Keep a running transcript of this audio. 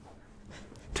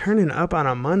turning up on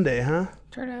a Monday, huh?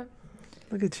 Turn up.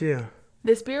 Look at you.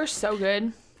 This beer is so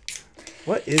good.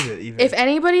 What is it even? If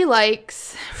anybody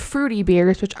likes fruity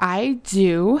beers, which I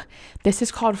do, this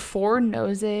is called Four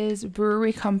Noses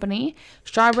Brewery Company.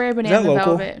 Strawberry Banana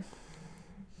Velvet.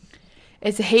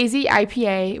 It's a hazy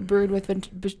IPA brewed with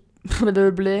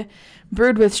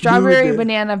strawberry,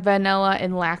 banana, vanilla,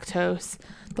 and lactose.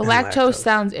 The lactose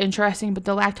sounds interesting, but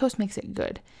the lactose makes it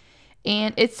good.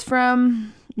 And it's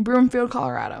from Broomfield,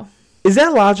 Colorado. Is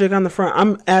that Logic on the front?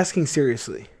 I'm asking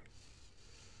seriously.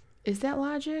 Is that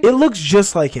Logic? It looks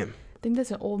just like him. I think that's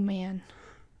an old man.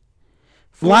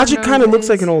 Logic kind of looks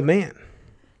like an old man.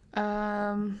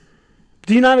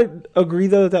 Do you not agree,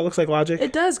 though, that looks like Logic?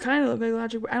 It does kind of look like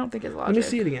Logic, but I don't think it's Logic. Let me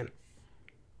see it again.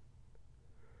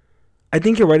 I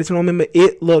think you're right. It's an old man, but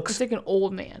it looks... It's like an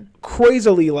old man.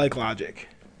 Crazily like Logic.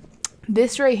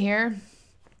 This right here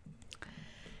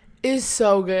is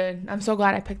so good. I'm so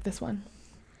glad I picked this one.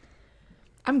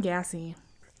 I'm gassy.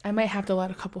 I might have to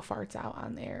let a couple farts out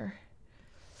on there.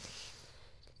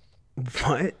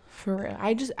 What? For real.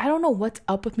 I don't know what's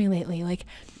up with me lately. Like,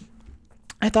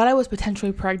 I thought I was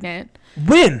potentially pregnant.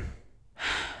 When?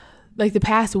 Like, the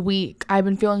past week, I've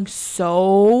been feeling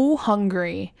so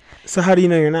hungry. So how do you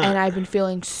know you're not? And I've been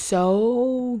feeling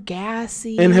so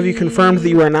gassy. And have you confirmed that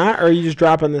you are not, or are you just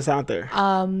dropping this out there?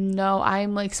 No,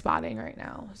 I'm like spotting right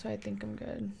now, so I think I'm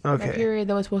good. Okay. My period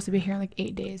though was supposed to be here in like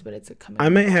 8 days, but it's coming. I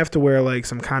may have to wear like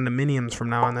some condominiums from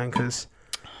now on then, because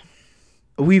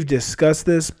we've discussed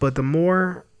this, but the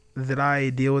more that I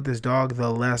deal with this dog, the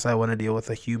less I want to deal with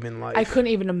a human life. I couldn't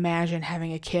even imagine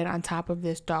having a kid on top of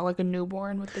this dog, like a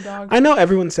newborn with the dog. I know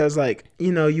everyone says like,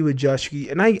 you know, you adjust,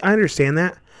 and I understand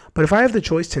that. But if I have the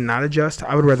choice to not adjust,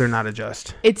 I would rather not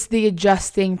adjust. It's the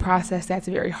adjusting process that's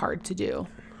very hard to do.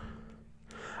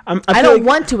 I don't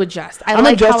want to adjust. I'm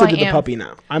like adjusted how to the puppy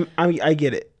now. I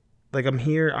get it. Like I'm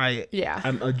here.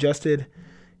 I'm adjusted.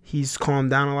 He's calmed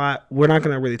down a lot. We're not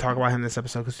going to really talk about him this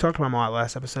episode because we talked about him a lot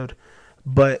last episode.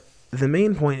 But the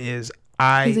main point is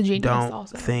I don't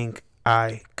think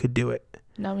I could do it.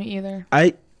 No, me either.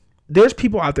 There's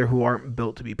people out there who aren't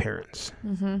built to be parents.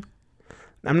 Mm-hmm.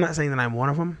 I'm not saying that I'm one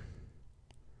of them.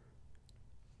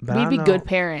 But we'd be good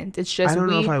parents. It's just I don't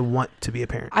know if I want to be a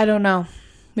parent. I don't know.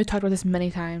 We've talked about this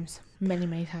many times.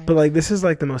 Many times. But like this is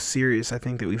like the most serious I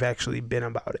think that we've actually been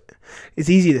about it. It's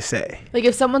easy to say. Like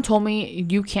if someone told me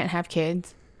you can't have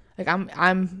kids, like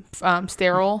I'm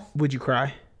sterile. Would you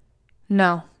cry?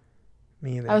 No.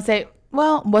 Me either. I would say,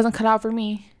 well, it wasn't cut out for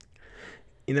me.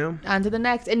 You know? On to the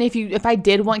next. And if I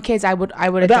did want kids, I would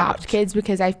adopt kids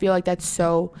because I feel like that's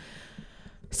so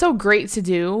great to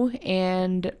do.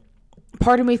 And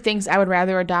part of me thinks I would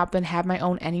rather adopt than have my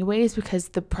own anyways because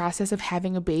the process of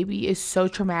having a baby is so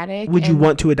traumatic. Would you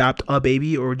want to adopt a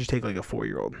baby or would you take like a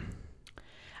 4-year-old?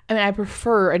 I mean, I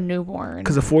prefer a newborn.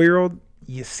 Because a 4-year-old,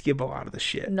 you skip a lot of the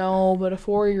shit. No, but a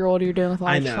 4-year-old, you're dealing with a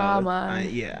lot of trauma.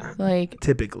 Yeah. Like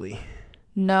typically.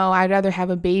 No, I'd rather have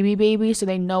a baby so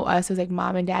they know us as like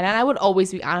mom and dad. And I would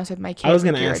always be honest with my kids. I was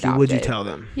going to ask you, would you tell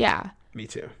them? Yeah. Me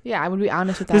too. Yeah, I would be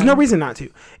honest with them. There's no reason not to.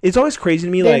 It's always crazy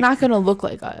to me. They're not going to look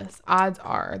like us. Odds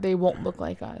are they won't look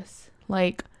like us.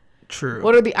 Like, true.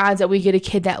 What are the odds that we get a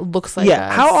kid that looks like us?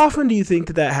 Yeah. How often do you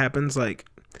think that happens? Like,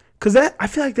 because I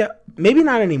feel like that, maybe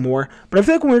not anymore, but I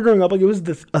feel like when we were growing up, like it was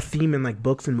a theme in like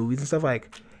books and movies and stuff,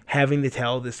 like having to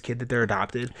tell this kid that they're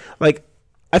adopted. Like,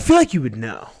 I feel like you would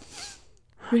know.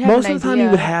 Most of the time you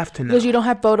would have to know. Because you don't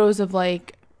have photos of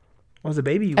like. Well, as a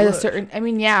baby, you at would. A certain, I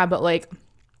mean, yeah, but like,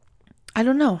 I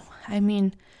don't know. I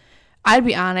mean, I'd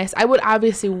be honest. I would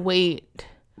obviously wait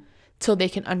till they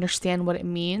can understand what it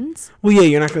means. Well, yeah,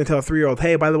 you're not going to tell a 3-year-old,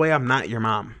 hey, by the way, I'm not your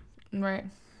mom. Right.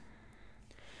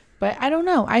 But I don't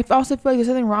know. I also feel like there's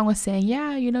something wrong with saying,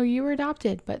 yeah, you know, you were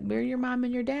adopted, but we're your mom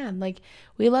and your dad. Like,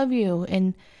 we love you.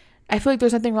 And I feel like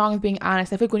there's nothing wrong with being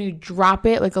honest. I feel like when you drop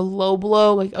it, like a low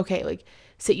blow, like, okay, like,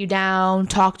 sit you down,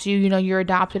 talk to you, you know, you're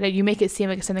adopted. You make it seem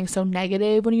like something so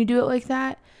negative when you do it like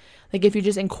that. Like, if you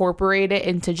just incorporate it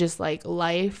into just, like,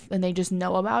 life and they just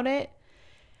know about it,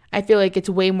 I feel like it's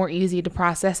way more easy to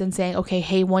process than saying, okay,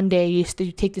 hey, one day you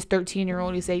take this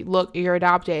 13-year-old, you say, look, you're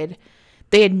adopted.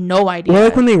 They had no idea. Well,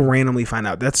 like when they randomly find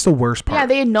out. That's the worst part. Yeah,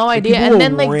 they had no idea. And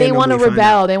then, like, they want to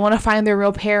rebel. They want to find their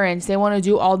real parents. They want to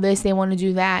do all this. They want to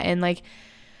do that. And, like,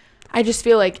 I just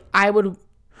feel like I would,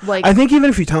 like... I think even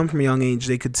if you tell them from a young age,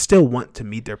 they could still want to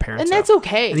meet their parents. And that's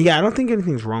okay. And yeah, I don't think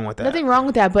anything's wrong with that. Nothing wrong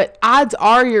with that. But odds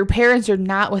are your parents are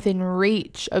not within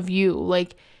reach of you.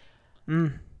 Like,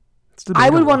 I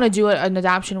would want to do an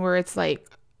adoption where it's, like...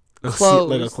 Closed,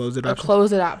 like a closed adoption. A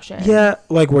closed adoption. Yeah,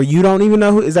 like where you don't even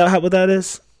know who. Is that what that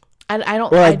is? I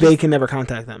don't. Or like they can never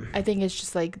contact them. I think it's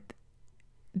just like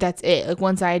that's it. Like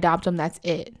once I adopt them, that's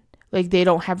it. Like they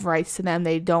don't have rights to them.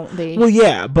 They Well,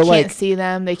 yeah, but can't like see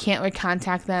them. They can't like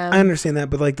contact them. I understand that,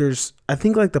 but like I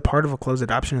think like the part of a closed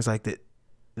adoption is like that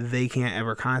they can't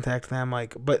ever contact them.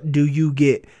 Like, but do you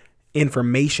get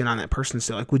information on that person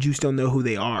still? Like, would you still know who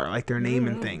they are, like their name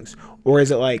and things, or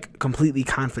is it like completely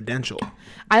confidential?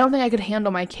 I don't think I could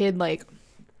handle my kid like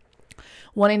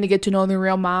wanting to get to know their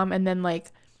real mom and then like.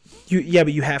 But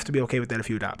you have to be okay with that if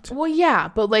you adopt. Well, yeah,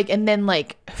 but like, and then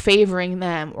like favoring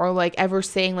them or like ever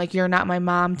saying like you're not my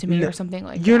mom to me or something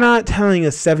like that. You're not telling a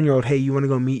 7-year-old, hey, you want to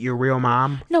go meet your real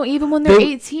mom? No, even when they're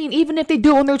 18, even if they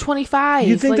do it when they're 25.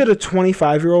 You think that a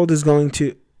 25-year-old is going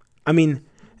to? I mean,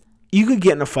 you could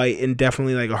get in a fight and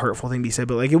definitely like a hurtful thing be said,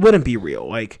 but like it wouldn't be real.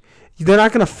 Like they're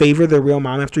not going to favor their real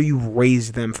mom after you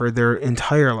raised them for their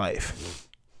entire life.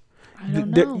 I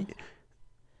don't know.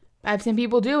 I've seen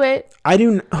people do it.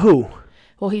 Who?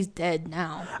 Well, he's dead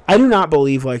now. I do not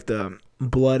believe like the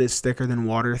blood is thicker than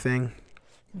water thing.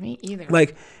 Me either.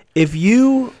 Like if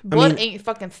you blood ain't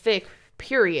fucking thick.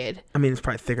 Period. I mean, it's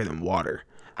probably thicker than water.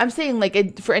 I'm saying like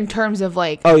in terms of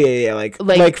like. Oh yeah,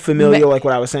 like familial, like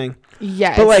what I was saying.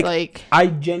 Yeah, but it's like I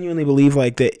genuinely believe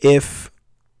like that if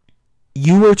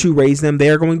you were to raise them,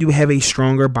 they are going to have a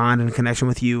stronger bond and connection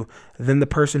with you than the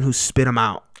person who spit them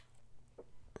out.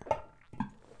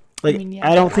 Like,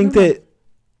 I don't think that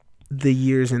the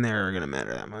years in there are going to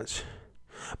matter that much.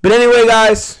 But anyway,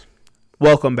 guys,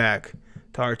 welcome back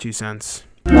to our 2 cents.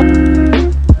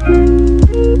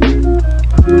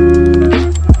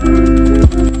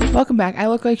 Welcome back. I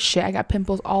look like shit. I got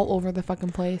pimples all over the fucking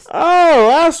place. Oh,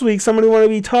 last week somebody wanted to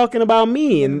be talking about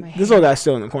me, and this little guy's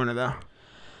still in the corner, though.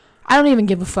 I don't even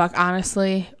give a fuck,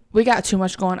 honestly. We got too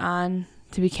much going on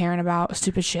to be caring about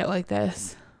stupid shit like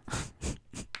this.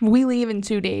 We leave in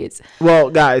 2 days. Well,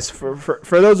 guys, for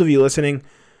those of you listening,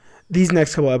 these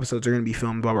next couple episodes are going to be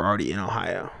filmed while we're already in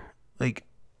Ohio. Like,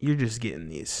 you're just getting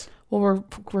these. Well, we're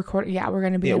recording. Yeah, we're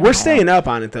going to be. Yeah, we're staying up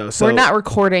on it though. So we're not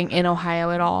recording in Ohio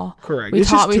at all. Correct. We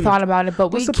thought about it, but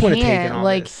we can't.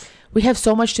 Like, this? We have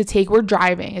so much to take. We're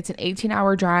driving. It's an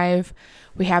 18-hour drive.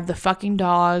 We have the fucking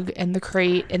dog and the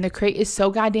crate is so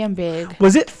goddamn big.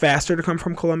 Was it faster to come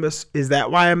from Columbus? Is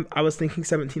that why I was thinking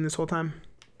 17 this whole time?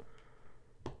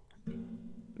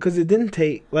 Because it didn't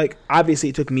take, like, obviously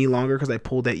it took me longer because I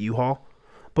pulled that U-Haul.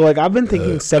 But, like, I've been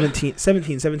thinking 17,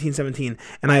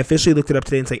 and I officially looked it up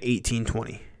today and it's like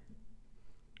 18:20.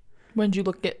 When did you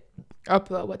look it up,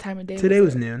 though? What time of day today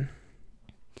was noon.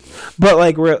 But,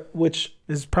 like, which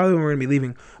is probably when we're going to be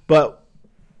leaving. But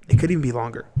it could even be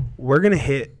longer. We're going to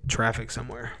hit traffic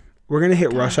somewhere. We're going to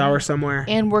hit rush hour somewhere.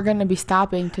 And we're going to be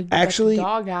stopping to get the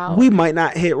dog out. We might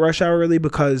not hit rush hour really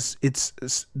because it's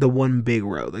the one big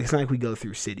road. Like, it's not like we go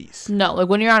through cities. No, like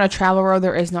when you're on a travel road,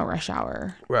 there is no rush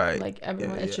hour. Right. Like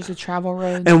everyone, it's just a travel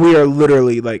road. And we are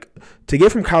literally like, to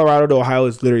get from Colorado to Ohio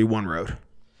is literally one road.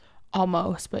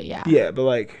 Almost, but yeah. Yeah, but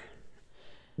like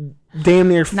damn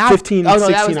near 15, 16 that was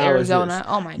hours. Arizona.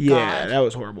 Oh my God. Yeah, that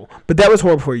was horrible. But that was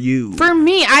horrible for you. For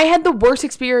me, I had the worst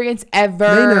experience ever.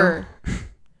 I know.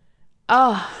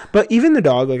 Oh. But even the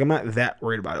dog, like, I'm not that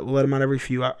worried about it. We'll let him out every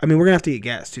few hours. I mean, we're going to have to get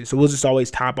gas, too. So we'll just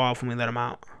always top off when we let him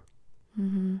out.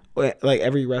 Mm-hmm. Like,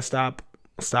 every rest stop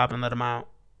and let him out.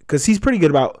 Because he's pretty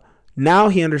good about... Now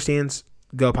he understands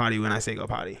go potty when I say go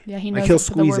potty. Yeah, he knows like, he'll what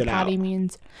squeeze the word it potty out.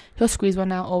 means. He'll squeeze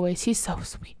one out always. He's so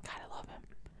sweet. God, I love him.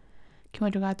 Can't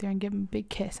wait to go out there and give him a big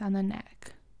kiss on the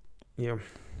neck. Yeah.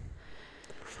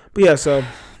 But yeah, so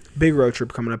big road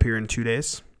trip coming up here in 2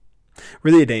 days.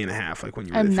 Really a day and a half, like when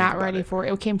you really I'm not ready for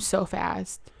it. It came so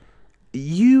fast.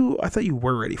 I thought you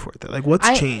were ready for it though. Like,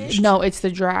 what's changed? No, it's the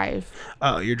drive.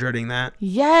 Oh, you're dreading that?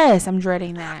 Yes, I'm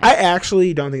dreading that. I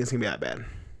actually don't think it's gonna be that bad.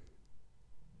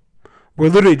 We're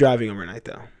literally driving overnight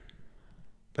though.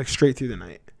 Like straight through the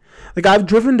night. Like I've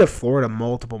driven to Florida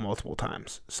multiple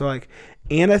times. So like,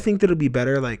 and I think that it'll be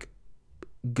better like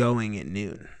going at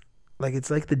noon. Like it's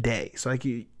like the day. So like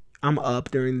I'm up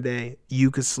during the day.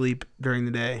 You could sleep during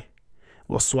the day.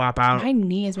 We'll swap out. My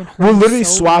knee has been hurting. We'll literally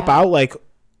so swap bad. out like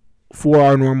for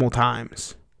our normal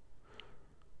times.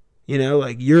 You know,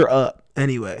 like you're up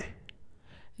anyway.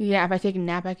 Yeah, if I take a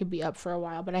nap, I could be up for a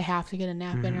while, but I have to get a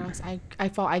nap in or else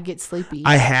I get sleepy.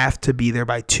 I have to be there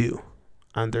by 2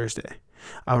 on Thursday.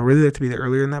 I would really like to be there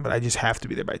earlier than that, but I just have to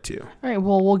be there by 2. All right,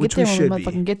 well, we'll get there when we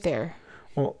motherfucking get there.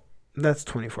 Well, that's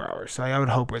 24 hours, so I would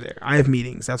hope we're there. I have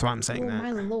meetings. That's why I'm saying that.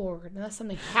 Oh, my Lord. Unless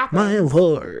something happens. My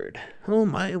Lord. Oh,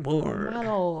 my Lord. Oh, my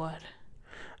Lord.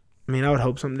 I mean, I would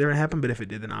hope something different happened, but if it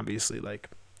did, then obviously, like,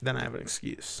 then I have an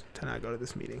excuse to not go to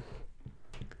this meeting.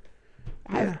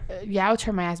 Yeah. I would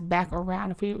turn my ass back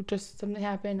around if something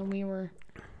happened and we were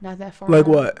not that far Like out.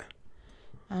 what?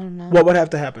 I don't know. What would have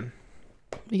to happen?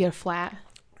 You get a flat.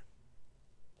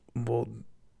 Well,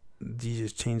 you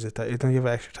just change the tire. Don't you have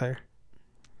an extra tire?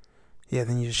 Yeah,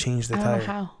 then you just change the I tire. don't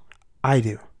know how. I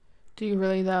do. Do you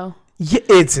really though? Yeah,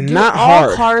 it's Do not all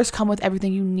hard. cars come with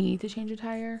everything you need to change a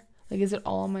tire? Like, is it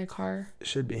all in my car? It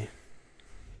should be.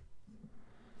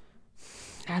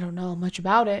 I don't know much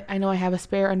about it. I know I have a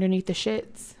spare underneath the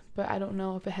shits, but I don't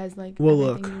know if it has like Well,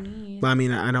 everything you need. I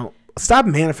mean, I don't. Stop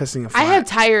manifesting a flat. I have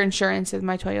tire insurance with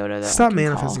my Toyota though. Stop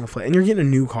manifesting a flat. And you're getting a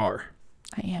new car.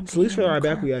 I am. So at least for the getting a ride new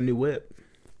back, car. we got a new whip.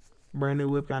 Brand new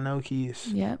whip, got no keys.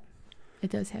 Yep. It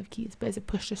does have keys, but is it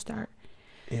push to start?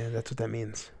 Yeah, that's what that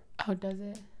means. Oh, does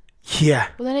it? Yeah.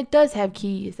 Well, then it does have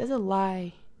keys. That's a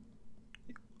lie.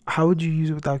 How would you use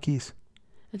it without keys?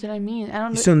 That's what I mean. I don't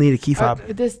You know. still need a key fob.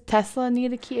 Does Tesla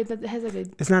need a key? It has like a.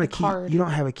 It's not a key. card. You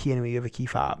don't have a key anyway. You have a key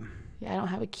fob. Yeah, I don't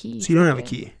have a key. So you don't have a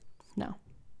key. No.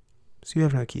 So you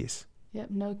have no keys. Yep,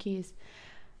 no keys.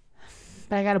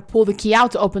 But I gotta pull the key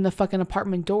out to open the fucking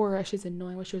apartment door. That shit's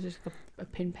annoying. I wish it was just a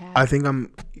pin pad. I think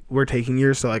we're taking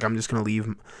yours, so like I'm just gonna leave.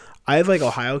 I have like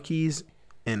Ohio keys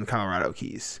and Colorado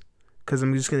keys, because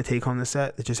I'm just gonna take home the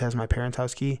set that just has my parents'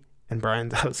 house key and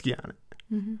Brian's house key on it.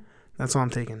 Mm-hmm. That's all I'm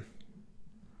taking.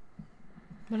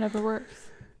 Whatever works.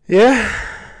 Yeah,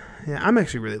 I'm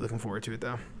actually really looking forward to it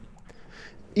though.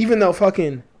 Even though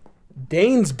fucking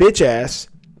Dane's bitch ass,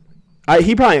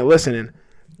 he probably ain't listening.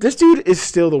 This dude is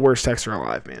still the worst texter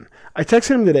alive, man. I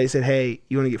texted him today, said, hey,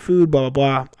 you want to get food, blah,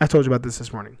 blah, blah. I told you about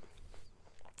this morning.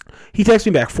 He texted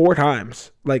me back 4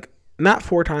 times. Like, not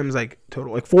 4 times, like,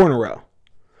 total. Like, 4 in a row.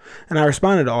 And I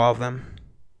responded to all of them.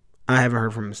 I haven't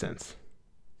heard from him since.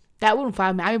 That wouldn't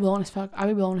fly me. I'd be blowing his fuck. I'd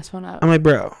be blowing his phone up. I'm like,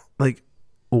 bro, like,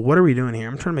 well, what are we doing here?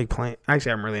 I'm trying to make plans.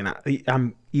 Actually, I'm really not.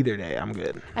 I'm either day. I'm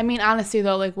good. I mean, honestly,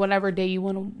 though, like, whatever day you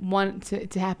want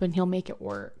to happen, he'll make it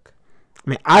work. I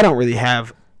mean, I don't really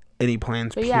have any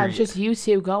plans, But yeah, it's just you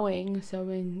two going. So, I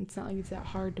mean, it's not like it's that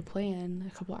hard to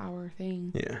plan a couple hour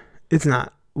thing. Yeah, it's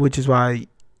not. Which is why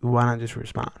not just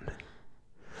respond?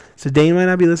 So Dane might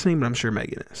not be listening, but I'm sure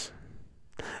Megan is.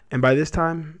 And by this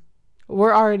time, You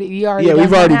already. yeah,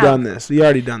 we've already done this. We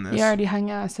already done this. You already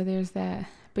hung out, so there's that.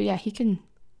 But yeah, he'll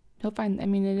find. I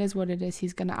mean, it is what it is.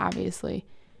 He's gonna obviously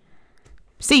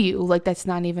see you. Like, that's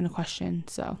not even a question.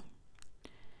 So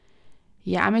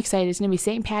yeah, I'm excited. It's gonna be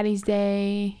St. Patty's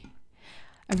Day.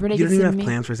 Everybody You don't gets even to have meet.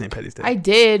 plans for St. Patty's Day. I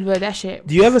did, but that shit.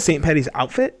 Do you have a St. Patty's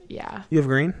outfit? Yeah, You have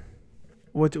green?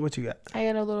 What you got? I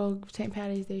got a little St.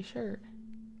 Patty's Day shirt.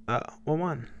 What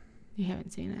one? You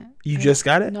haven't seen it. You just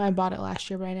got it? No, I bought it last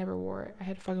year, but I never wore it. I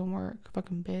had to fucking work.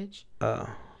 Fucking bitch.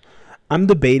 I'm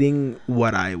debating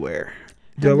what I wear.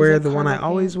 Do I wear the one I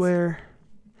always wear?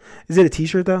 Is it a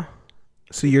t-shirt though?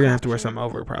 So you're gonna have to wear something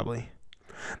over probably.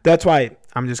 That's why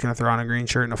I'm just gonna throw on a green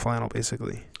shirt and a flannel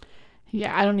basically.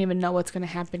 Yeah, I don't even know what's gonna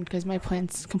happen because my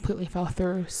plans completely fell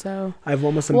through. So I have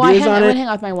one with some I beers on would it hang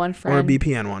out with my one or a friend,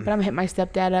 BPN one. but I'm gonna hit my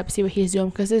stepdad up, see what he's doing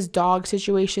because his dog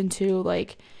situation too.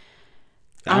 Like,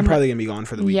 I'm probably gonna be gone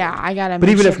for the weekend. yeah, I gotta. But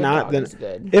make even sure if the not, dog then is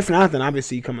good. if not, then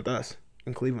obviously you come with us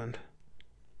in Cleveland.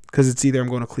 Because it's either I'm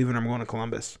going to Cleveland or I'm going to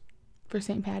Columbus. For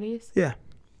St. Patty's. Yeah.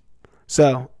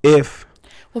 So if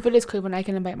Well, if it is Cleveland, I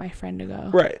can invite my friend to go.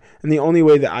 right, and the only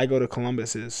way that I go to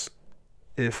Columbus is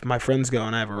if my friends go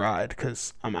and I have a ride,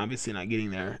 because I'm obviously not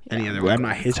getting there any other way. I'm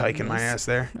not hitchhiking my ass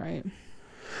there. Right.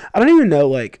 I don't even know.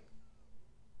 Like,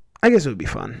 I guess it would be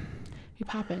fun. Be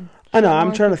popping. I know.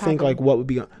 I'm trying to think like what would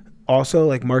be also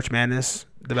like March Madness,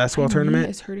 the basketball tournament.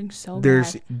 It's hurting so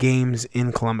There's bad. games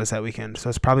in Columbus that weekend, so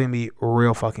it's probably gonna be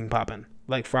real fucking popping.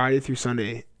 Like Friday through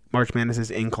Sunday, March Madness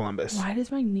is in Columbus. Why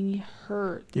does my knee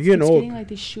hurt? You're getting It's old. Getting like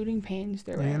these shooting pains.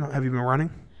 They're You know, have you been running?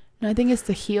 No, I think it's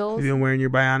the heels. Have you been wearing your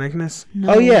bionicness?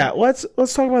 No. Oh yeah, let's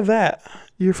talk about that.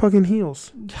 Your fucking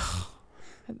heels.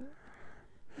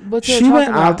 What's there to She talk went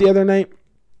about? out the other night.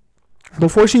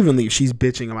 Before she even leaves, she's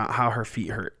bitching about how her feet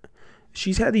hurt.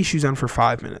 She's had these shoes on for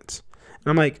 5 minutes. And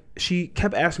I'm like, she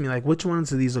kept asking me, like, which ones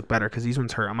do these look better? Because these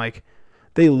ones hurt. I'm like,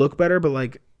 they look better, but,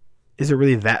 like, is it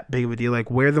really that big of a deal? Like,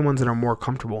 wear the ones that are more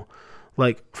comfortable.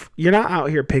 Like, you're not out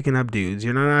here picking up dudes.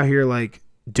 You're not out here, like,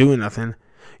 doing nothing.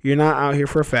 You're not out here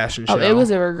for a fashion show. Oh, it was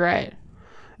a regret.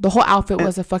 The whole outfit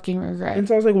was a fucking regret. And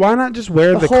so I was like, why not just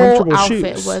wear the whole comfortable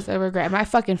outfit shoes? was a regret. My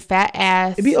fucking fat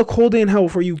ass. It'd be a cold day in hell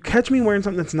before you catch me wearing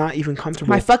something that's not even comfortable.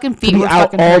 My fucking feet be were out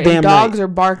fucking all hurting. damn Dogs night. are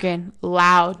barking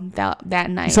loud that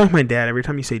You night. sound like my dad every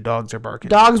time you say dogs are barking.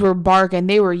 Dogs were barking.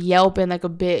 They were yelping like a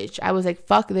bitch. I was like,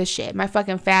 fuck this shit. My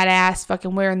fucking fat ass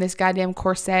fucking wearing this goddamn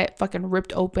corset fucking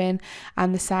ripped open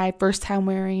on the side. First time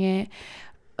wearing it.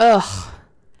 Ugh.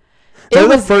 That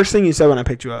was the first thing you said when I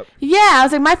picked you up. Yeah, I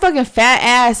was like, my fucking fat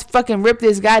ass fucking ripped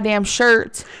this goddamn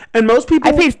shirt. And most people...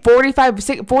 I paid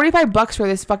 $45 for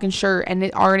this fucking shirt, and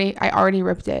I already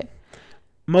ripped it.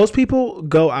 Most people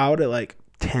go out at like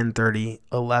 10:30,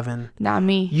 11. Not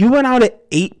me. You went out at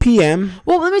 8 p.m.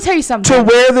 Well, let me tell you something. To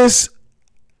wear this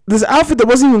outfit that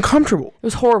wasn't even comfortable. It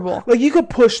was horrible. Like, you could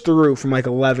push through from like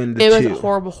 11 to 2. It was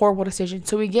a horrible decision.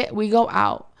 So we go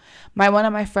out. One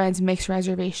of my friends makes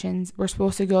reservations. We're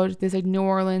supposed to go to this like New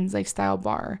Orleans like style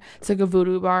bar. It's like a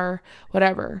voodoo bar,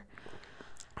 whatever.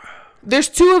 There's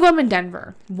 2 of them in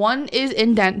Denver. One is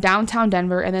in downtown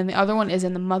Denver, and then the other one is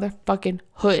in the motherfucking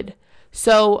hood.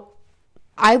 So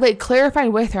I like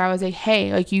clarified with her. I was like,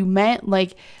 hey, like you meant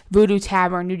like Voodoo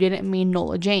Tavern. You didn't mean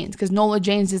Nola Jane's, because Nola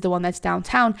Jane's is the one that's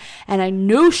downtown. And I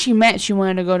knew she meant she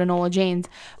wanted to go to Nola Jane's,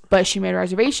 but she made a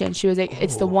reservation. She was like,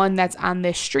 it's the one that's on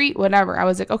this street, whatever. I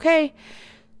was like, okay.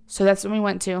 So that's when we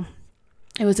went to.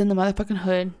 It was in the motherfucking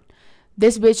hood.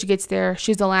 This bitch gets there.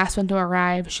 She's the last one to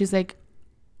arrive. She's like,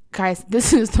 guys,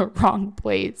 this is the wrong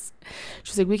place.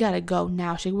 She's like, we gotta go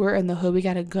now. She's like, we're in the hood. We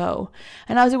gotta go.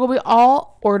 And I was like, well, we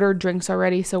all ordered drinks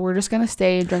already, so we're just gonna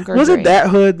stay and drink our drink. Was it that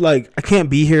hood? Like, I can't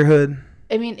be here hood?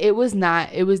 I mean, it was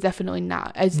not. It was definitely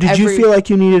not. Did you feel like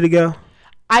you needed to go?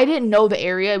 I didn't know the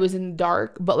area. It was in the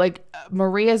dark. But, like,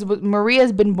 Maria's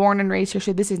been born and raised here. She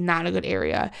said, this is not a good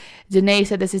area. Danae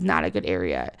said, this is not a good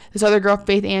area. This other girl,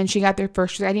 Faith Ann, she got there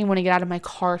first. She said, I didn't want to get out of my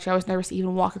car. So I was nervous to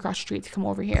even walk across the street to come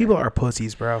over here. People are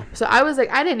pussies, bro. So I was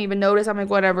like, I didn't even notice. I'm like,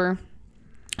 whatever.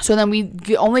 So then we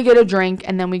only get a drink,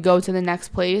 and then we go to the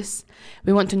next place.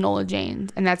 We went to Nola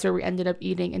Jane's, and that's where we ended up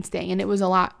eating and staying. And it was a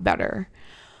lot better.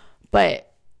 But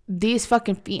these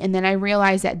fucking feet, and then I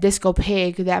realized that Disco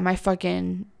Pig, that my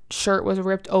fucking shirt was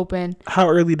ripped open. How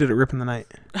early did it rip in the night?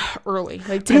 Early,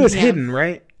 like 10 It was p.m. hidden,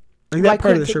 right? Like, that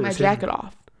part of the shirt was hidden. I couldn't take my jacket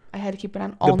off. I had to keep it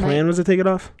on all night. The plan was to take it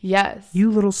off? Yes.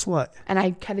 You little slut. And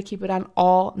I had to keep it on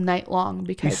all night long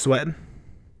because... You sweating?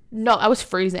 No, I was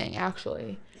freezing,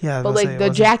 actually. Yeah, but like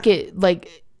the jacket,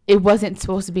 like it wasn't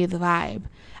supposed to be the vibe.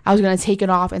 I was gonna take it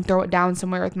off and throw it down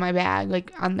somewhere with my bag,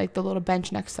 like on like the little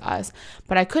bench next to us,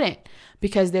 but I couldn't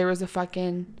because there was a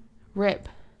fucking rip.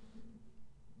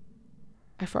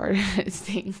 I farted. It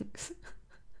stinks.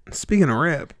 Speaking of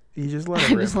rip, you just let it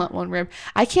rip. I just let one rip.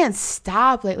 I can't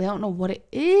stop lately. I don't know what it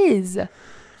is.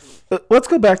 Let's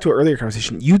go back to an earlier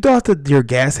conversation. You thought that your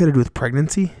gas had to do with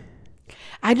pregnancy?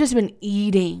 I just been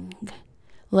eating.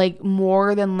 Like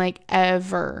more than like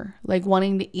ever, like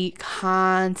wanting to eat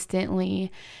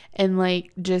constantly, and like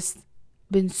just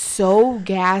been so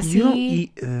gassy. You don't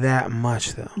eat that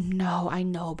much though. No, I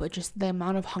know, but just the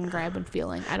amount of hunger I've been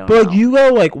feeling, I don't know. But like you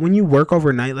go like when you work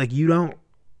overnight, like you don't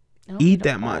eat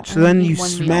that much. So then you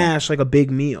smash like a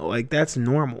big meal. Like that's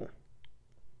normal.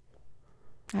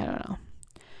 I don't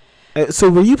know. So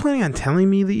were you planning on telling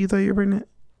me that you thought you were pregnant?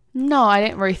 No, I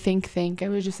didn't really think. I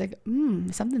was just like,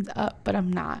 something's up, but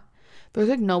I'm not. There's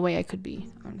like no way I could be,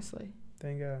 honestly.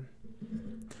 Thank God.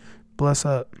 Bless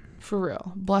up. For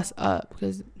real. Bless up.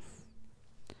 Because.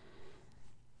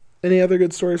 Any other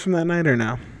good stories from that night or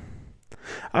no?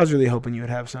 I was really hoping you would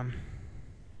have some.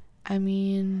 I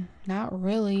mean, not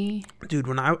really. Dude,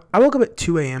 when I woke up at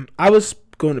 2 a.m., I was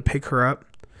going to pick her up.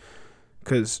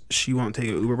 Because she won't take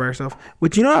an Uber by herself.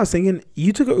 Which, you know what I was thinking?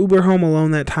 You took an Uber home alone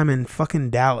that time in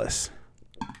fucking Dallas.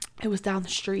 It was down the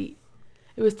street.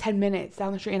 It was 10 minutes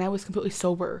down the street, and I was completely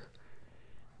sober.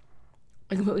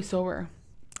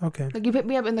 Okay. Like, you picked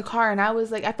me up in the car, and I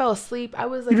was like, I fell asleep. I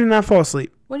was like... You did not fall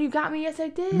asleep. When you got me, yes, I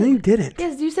did. No, you didn't.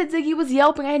 Yes, you said Ziggy was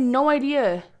yelping. I had no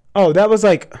idea. Oh, that was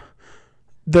like...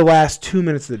 the last 2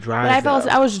 minutes of the drive. But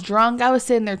I was drunk. I was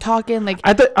sitting there talking like.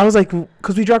 I was like,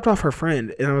 because we dropped off her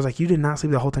friend, and I was like, you did not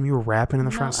sleep the whole time. You were rapping in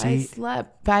the front seat. I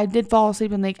slept, but I did fall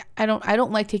asleep, and like I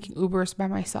don't like taking Ubers by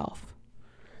myself.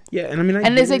 Yeah, and I mean,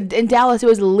 it's like in Dallas, it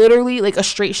was literally like a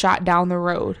straight shot down the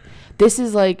road. This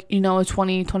is like a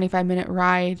 20-25 minute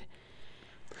ride.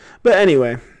 But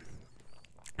anyway,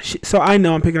 so I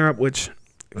know I'm picking her up, which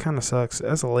kind of sucks.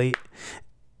 That's late,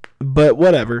 but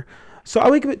whatever. So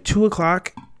I wake up at 2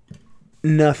 o'clock,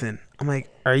 nothing. I'm like,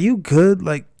 are you good?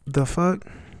 Like, the fuck?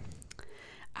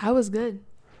 I was good.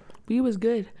 We was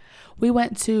good. We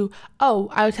went to,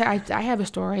 I have a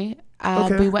story.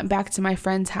 Okay. We went back to my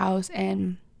friend's house,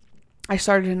 and I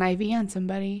started an IV on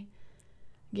somebody.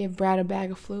 Gave Brad a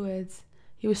bag of fluids.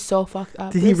 He was so fucked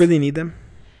up. Did he really need them?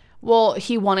 Well,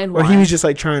 he wanted one. Or he was just,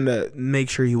 like, trying to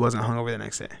make sure he wasn't hungover the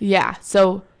next day? Yeah,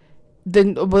 so...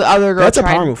 The other girl. That's a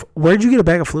power move. Where'd you get a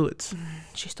bag of fluids?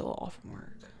 She stole it all from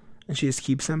work. And she just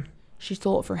keeps them? She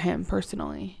stole it for him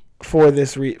personally. For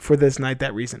this night,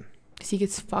 that reason? Because he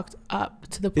gets fucked up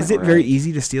to the point. Is it very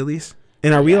easy to steal these?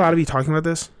 And are we allowed to be talking about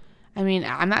this? I mean,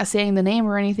 I'm not saying the name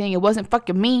or anything. It wasn't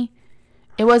fucking me.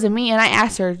 It wasn't me. And I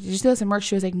asked her, did you steal some merch?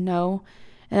 She was like, no.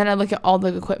 And then I look at all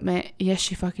the equipment. Yes,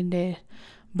 she fucking did.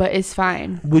 But it's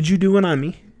fine. Would you do one on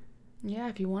me? Yeah,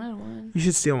 if you wanted one. You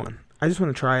should steal one. I just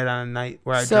want to try it on a night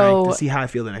where I drink to see how I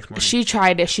feel the next morning. She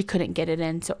tried it. She couldn't get it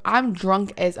in. So I'm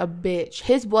drunk as a bitch.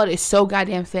 His blood is so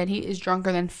goddamn thin. He is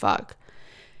drunker than fuck.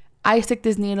 I stick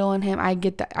this needle in him. I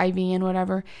get the IV in,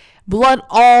 whatever. Blood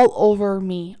all over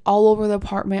me. All over the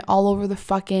apartment. All over the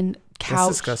fucking couch. That's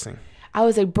disgusting. I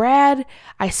was like, Brad,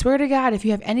 I swear to God, if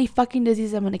you have any fucking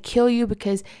disease, I'm going to kill you,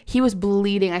 because he was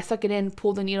bleeding. I stuck it in,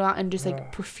 pulled the needle out, and just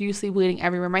like profusely bleeding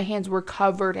everywhere. My hands were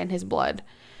covered in his blood.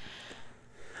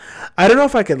 I don't know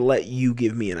if I could let you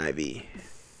give me an IV.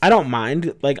 I don't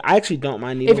mind. Like, I actually don't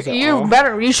mind needles If at you're all.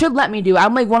 better, you should let me do it.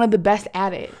 I'm like one of the best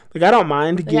at it. Like, I don't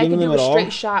mind Like, I giving can them do at a all.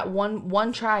 straight shot,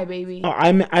 one try, baby. Oh, I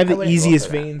have the easiest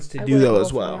veins to do though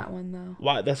as well. That one, though.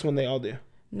 Why? That's when they all do.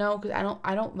 No, because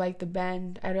I don't like the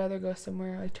bend. I'd rather go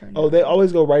somewhere like turn. Oh, they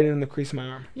always go right in the crease of my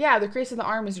arm. Yeah, the crease of the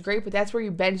arm is great, but that's where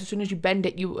you bend. So as soon as you bend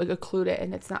it, you like occlude it,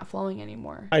 and it's not flowing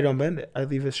anymore. I don't bend it. I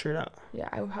leave it straight out. Yeah,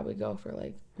 I would probably go for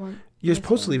like one. You're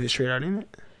supposed to leave it straight out, ain't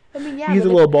it? I mean, yeah. You use a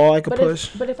little ball I could push.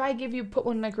 But if I put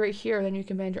one like right here, then you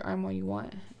can bend your arm all you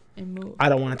want and move. I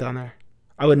don't want it down there.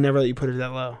 I would never let you put it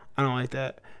that low. I don't like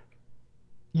that.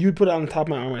 You would put it on the top of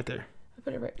my arm right there. I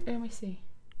put it right. Let me see.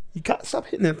 You got stop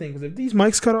hitting that thing, because if these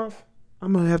mics cut off,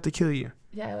 I'm gonna have to kill you.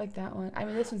 Yeah, I like that one. I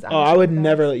mean, this one's. Oh, I would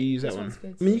never let you use This that one. one's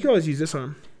good, I mean, you too. can always use this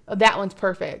one. Oh, that one's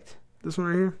perfect. This one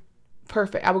right here,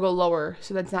 Perfect. I would go lower,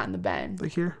 so that's not in the bend.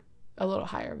 like here, A little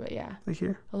higher, but yeah, like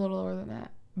here, a little lower than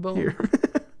that. Boom. here.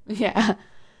 Yeah.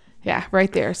 Yeah,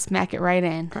 right there. Smack it right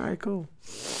in. All right, cool.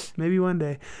 Maybe one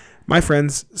day.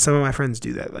 Some of my friends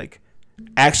do that. Like,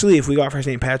 actually, if we go out for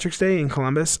St. Patrick's Day in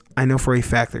Columbus, I know for a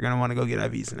fact they're gonna want to go get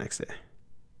IVs the next day.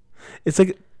 It's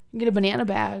like, You get a banana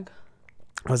bag.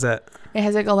 what's that? It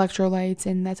has like electrolytes,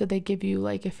 and that's what they give you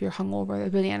like if you're hungover. The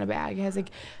banana bag. It has like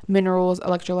minerals,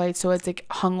 electrolytes, so it's like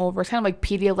hungover. It's kind of like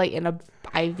Pedialyte in a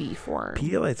IV form.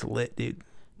 Pedialyte's lit, dude.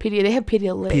 They have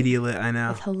Pedialyte. Pedialyte, I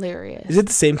know. It's hilarious. Is it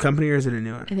the same company or is it a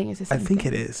new one? I think it's the same I think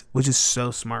thing. it is, which is so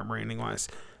smart branding wise.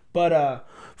 But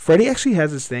Freddie actually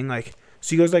has this thing, like,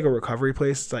 so he goes to like a recovery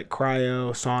place. It's like cryo,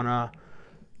 sauna.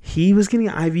 He was getting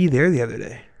an IV there the other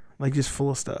day, like just full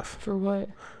of stuff. For what?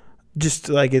 Just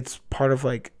like it's part of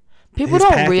like. People his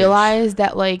don't package. realize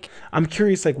that like I'm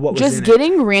curious, like what was just in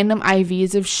getting random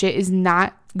IVs of shit is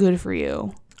not good for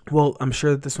you. Well, I'm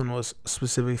sure that this one was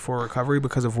specifically for recovery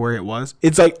because of where it was.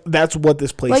 It's like that's what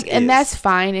this place is. And that's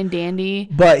fine and dandy.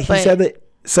 But he said that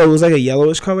so it was like a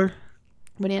yellowish color.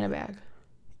 Banana bag.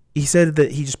 He said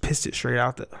that he just pissed it straight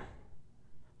out though.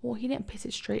 Well, he didn't piss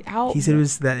it straight out. He said it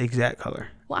was that exact color.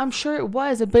 Well, I'm sure it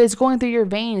was, but it's going through your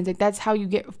veins. Like that's how you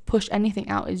get push anything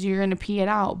out is you're gonna pee it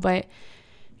out. But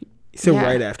He said yeah.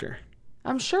 right after.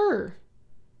 I'm sure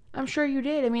you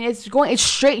did. I mean, it's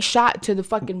straight shot to the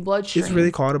fucking bloodstream. It's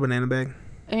really called a banana bag.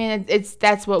 I mean,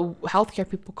 that's what healthcare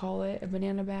people call it, a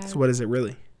banana bag. So what is it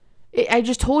really? I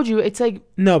just told you, it's like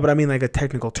No, but I mean like a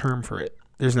technical term for it.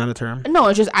 There's not a term. no,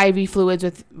 it's just IV fluids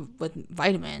with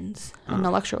vitamins and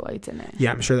electrolytes in it.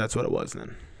 Yeah, I'm sure that's what it was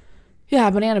then. Yeah,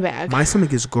 banana bag. My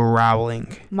stomach is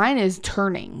growling. Mine is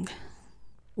turning.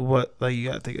 What? Like you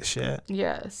gotta take a shit.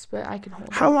 Yes, but I can hold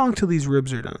it. How long till these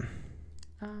ribs are done?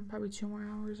 Probably 2 more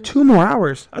hours. 2 more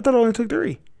hours. I thought it only took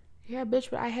 3. Yeah,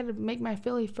 bitch, but I had to make my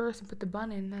Philly first and put the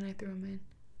bun in, then I threw them in.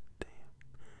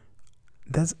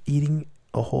 That's eating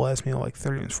a whole ass meal like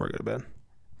 30 minutes before I go to bed.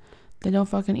 Then don't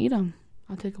fucking eat them.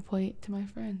 I'll take a plate to my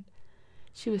friend.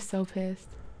 She was so pissed.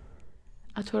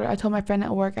 I told my friend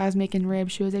at work I was making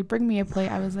ribs. She was like, bring me a plate.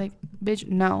 I was like, bitch,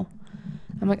 no.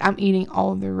 I'm like, I'm eating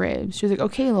all of the ribs. She was like,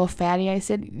 okay, little fatty. I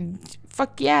said,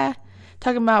 fuck yeah.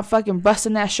 Talking about fucking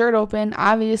busting that shirt open,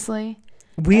 obviously.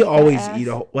 We always eat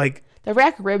the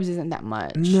rack of ribs isn't that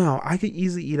much. No, I could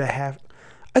easily eat I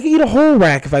could eat a whole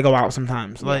rack if I go out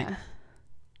sometimes. Like, yeah.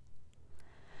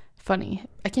 Funny.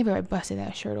 I can't believe I busted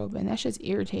that shirt open. That's just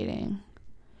irritating.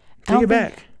 take it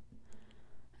back.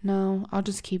 No, I'll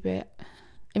just keep it.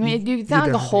 I mean, it's You not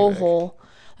like a whole hole.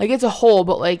 Like it's a hole,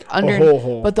 but like under, whole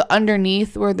hole. but the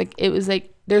underneath where it was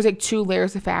like there's like 2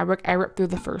 layers of fabric. I ripped through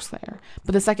the first layer,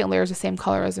 but the second layer is the same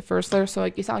color as the first layer, so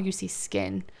like it's not like you see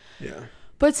skin. Yeah.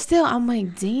 But still, I'm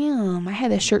like, damn, I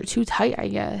had that shirt too tight. I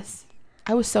guess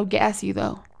I was so gassy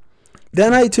though. That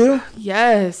night too?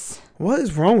 Yes. What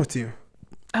is wrong with you?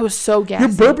 I was so gassy.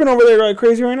 You're burping over there like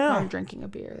crazy right now. I'm drinking a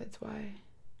beer. That's why.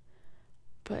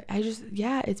 But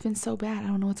it's been so bad. I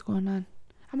don't know what's going on.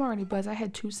 I'm already buzzed. I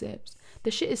had 2 sips.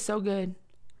 The shit is so good.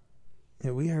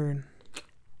 Yeah, we heard.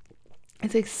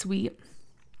 It's like sweet.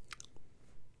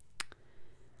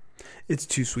 It's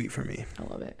too sweet for me. I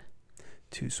love it.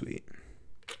 Too sweet.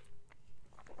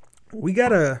 We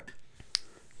gotta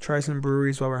try some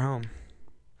breweries while we're home.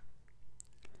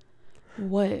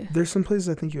 What? There's some places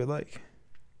I think you would like.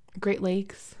 Great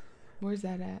Lakes. Where's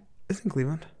that at? It's in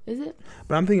Cleveland. Is it?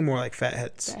 But I'm thinking more like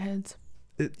Fatheads. Fatheads.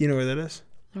 You know where that is?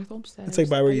 North Olmsted. It's like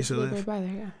by where you used to live. Right by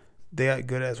there, yeah. They got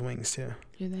good ass wings too.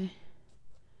 Do they?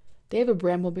 They have a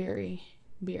Brambleberry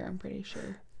beer, I'm pretty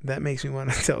sure. That makes me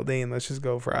want to tell Dane, let's just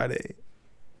go Friday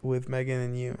with Megan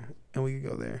and you, and we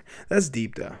could go there. That's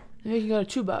deep though. Maybe we can go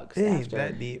to $2 It ain't after.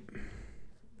 that deep.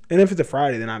 And if it's a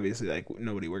Friday, then obviously like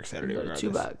nobody works Saturday. Go to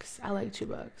Regardless. $2. I like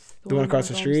 $2. The one across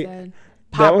the street?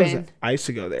 Poppin'. I used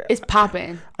to go there. It's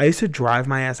poppin'. I used to drive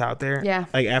my ass out there. Yeah.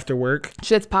 Like after work.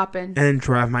 Shit's poppin'. And then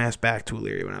drive my ass back to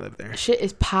Elyria when I lived there. Shit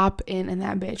is poppin' in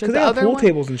that bitch. Because they have pool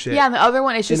tables and shit. Yeah, and the other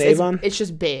one, it's just Avon? it's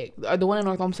just big. The one in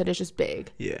North Olmsted is just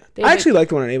big. Yeah. They I actually like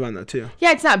the one in Avon though too.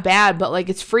 Yeah, it's not bad, but like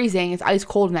it's freezing. It's ice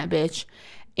cold in that bitch.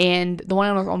 And the one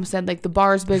in North Olmsted, like the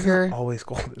bar's bigger. Always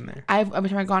cold in there. Every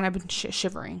time I've gone, I've been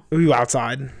shivering. Were you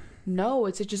outside? No,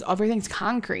 it's just everything's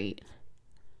concrete.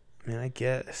 Man, I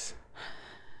guess.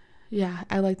 Yeah,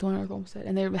 I like the one in North Olmsted.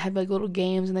 And they had like little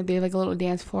games and like they had like a little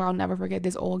dance floor. I'll never forget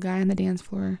this old guy on the dance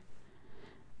floor.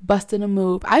 Busting a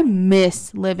move. I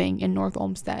miss living in North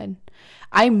Olmsted.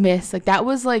 That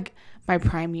was like my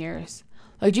prime years.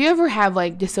 Like, do you ever have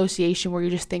like dissociation where you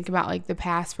just think about like the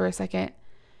past for a second?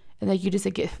 And like you just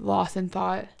like get lost in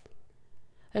thought?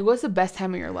 Like, what's the best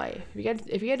time of your life?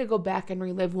 If you had to go back and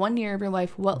relive 1 year of your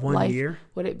life, what year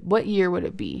would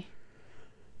it be?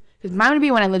 Because mine would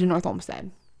be when I lived in North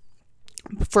Olmsted.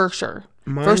 For sure.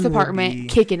 First apartment,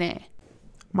 kicking it.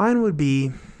 Mine would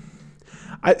be,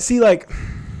 I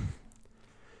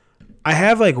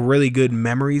have like really good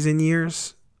memories in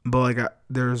years, but like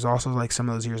there's also like some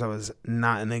of those years I was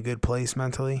not in a good place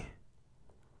mentally.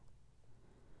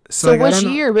 So like, which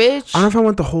year, bitch? I don't know if I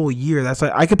want the whole year. That's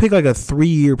like I could pick like a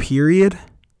 3-year period,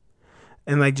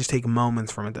 and like just take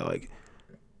moments from it. That like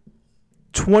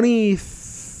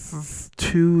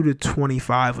 22 to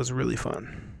 25 was really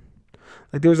fun.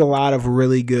 Like there was a lot of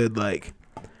really good like.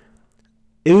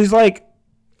 It was like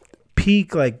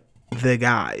peak like the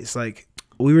guys. Like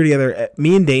we were together.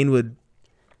 Me and Dane would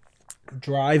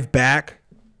drive back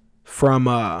from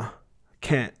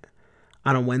Kent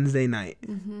on a Wednesday night.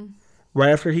 Mm-hmm. Right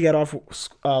after he got off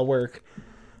work,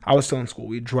 I was still in school.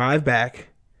 We'd drive back,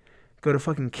 go to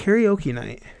fucking karaoke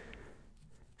night,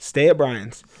 stay at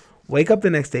Brian's, wake up the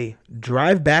next day,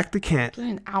 drive back to Kent.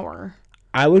 An hour.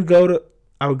 I would go to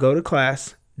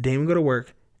class, Dane would go to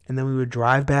work, and then we would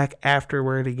drive back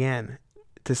afterward again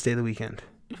to stay the weekend.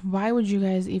 Why would you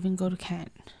guys even go to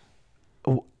Kent?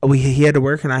 He had to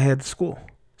work and I had school.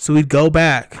 So we'd go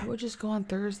back. I would just go on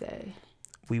Thursday.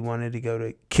 We wanted to go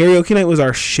to karaoke night was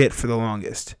our shit for the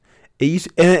longest. These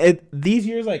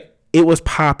years like it was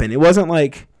popping. It wasn't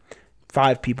like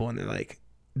 5 people in there. Like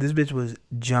this bitch was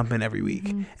jumping every week,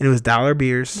 and it was $1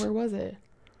 beers. Where was it?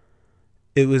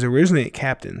 It was originally at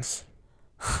Captain's,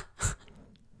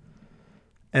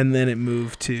 and then it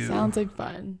moved to. Sounds like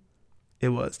fun. It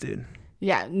was, dude.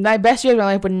 Yeah, my best years of my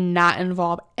life would not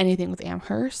involve anything with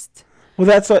Amherst. Well,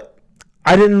 that's what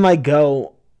I didn't like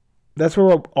go. That's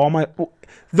where all my.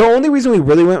 The only reason we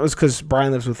really went was because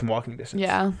Brian lives within walking distance.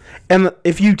 Yeah. And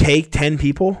if you take 10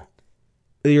 people,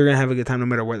 you're going to have a good time no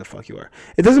matter where the fuck you are.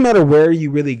 It doesn't matter where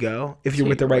you really go if you're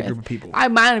with the right group of people. I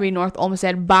might be North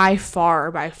Olmsted by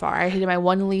far. I did my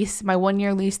 1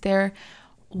 year lease there.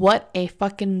 What a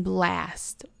fucking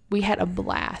blast. We had a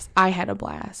blast. I had a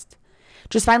blast.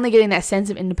 Just finally getting that sense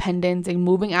of independence and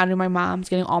moving out of my mom's,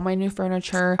 getting all my new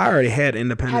furniture. I already had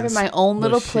independence. Having my own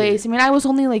little place. I mean, I was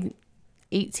only like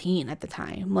 18 at the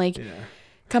time. Like,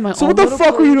 got my so own what the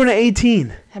fuck were you doing at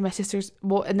 18? Had my sister's,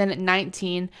 well, and then at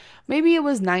 19, maybe it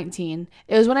was 19.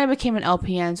 It was when I became an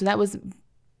LPN. So that was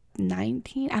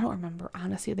 19. I don't remember,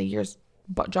 honestly. The years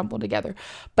jumbled together.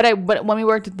 But when we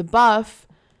worked at the Buff,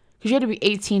 because you had to be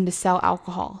 18 to sell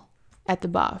alcohol at the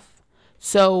Buff.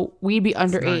 So we'd be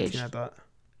underage. 19, I thought.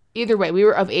 Either way, we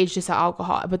were of age to sell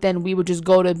alcohol. But then we would just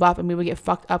go to the Buff and we would get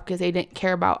fucked up because they didn't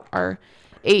care about our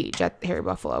age at Harry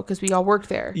Buffalo because we all worked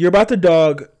there. You're about to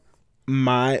dog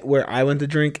where I went to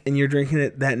drink and you're drinking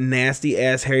it that nasty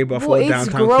ass Harry Buffalo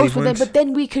downtown Cleveland. But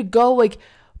then we could go like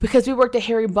because we worked at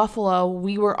Harry Buffalo,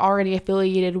 we were already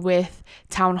affiliated with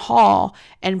Town Hall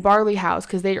and Barley House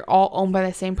because they are all owned by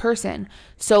the same person.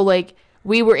 So like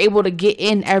we were able to get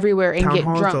in everywhere and get drunk.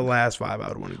 Town Hall's the last vibe I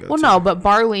would want to go to. Well, no, but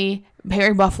Barley,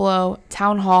 Harry Buffalo,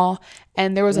 Town Hall,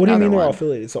 and there was another one. What do you mean they're all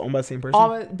affiliated? So owned by the same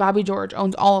person? Bobby George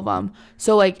owns all of them.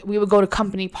 So, like, we would go to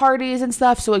company parties and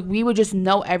stuff. So, like, we would just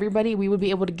know everybody. We would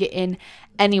be able to get in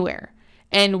anywhere.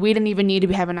 And we didn't even need to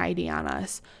have an ID on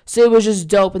us. So it was just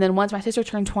dope. And then once my sister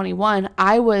turned 21,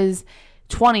 I was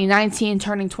 20, 19,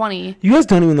 turning 20. You guys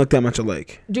don't even look that much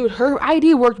alike. Dude, her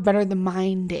ID worked better than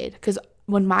mine did. Because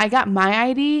when I got my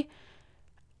ID,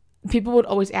 people would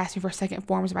always ask me for second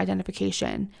forms of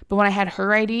identification. But when I had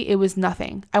her ID, it was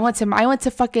nothing. I went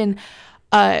to fucking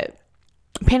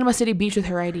Panama City Beach with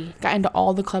her ID. Got into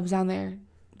all the clubs down there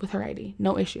with her ID.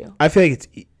 No issue. I feel like it's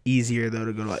easier though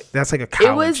to go to like that's like a college.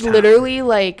 It was town. literally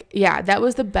like, yeah, that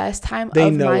was the best time They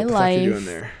of know my what the fuck life. you're doing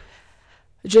there.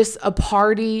 Just a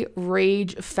party,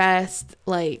 rage fest,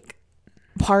 like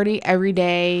party every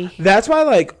day. That's why,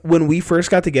 like, when we first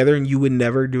got together and you would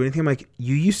never do anything, I'm like,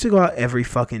 you used to go out every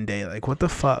fucking day. Like, what the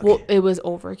fuck? Well, it was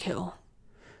overkill.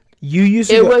 You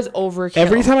used to. It was overkill.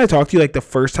 Every time I talked to you, like the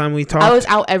first time we talked, I was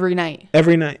out every night.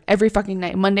 Every night. Every fucking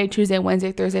night. Monday, Tuesday,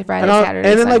 Wednesday, Thursday, Friday, and Saturday,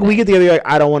 and then Sunday. like we get together, you're like,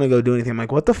 I don't want to go do anything. I'm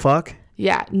like, what the fuck?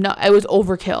 Yeah, no, it was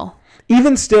overkill.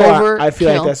 Even still, I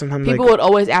feel like that sometimes. People like, would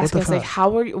always ask what us the like,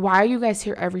 fuck? why are you guys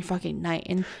here every fucking night?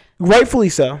 And rightfully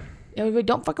so. like,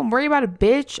 don't fucking worry about it,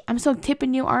 bitch. I'm still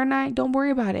tipping you, aren't I? Don't worry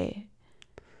about it.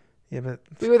 Yeah, but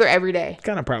We were there every day.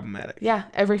 kind of problematic. Yeah,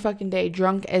 every fucking day,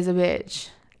 drunk as a bitch.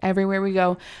 Everywhere we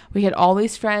go, we had all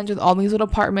these friends with all these little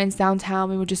apartments downtown.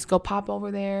 We would just go pop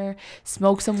over there,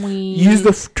 smoke some weed. Use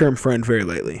the term friend very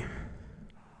lightly.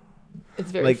 It's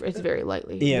very, like, it's very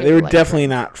lightly. Yeah, very they were lightly. definitely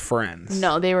not friends.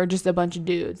 No, they were just a bunch of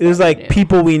dudes. It was that we like knew.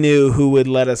 people we knew who would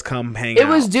let us come hang out. It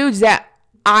was dudes that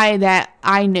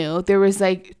I knew. There was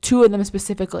like two of them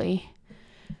specifically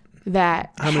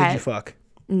that How many did you fuck?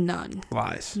 None.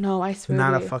 Lies. No, I swear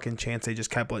Not to a you. fucking chance. They just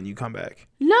kept letting you come back.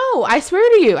 No, I swear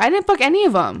to you. I didn't fuck any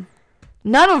of them.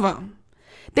 None of them.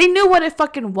 They knew what it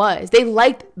fucking was. They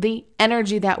liked the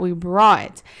energy that we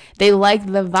brought. They liked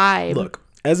the vibe. Look,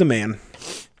 as a man,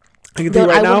 I can tell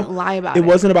you right now, wouldn't lie about it. it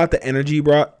wasn't about the energy you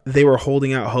brought. They were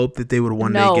holding out hope that they would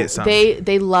one day get something.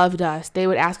 They loved us. They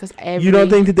would ask us every... You don't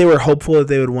think that they were hopeful that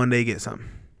they would one day get something?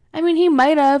 I mean, he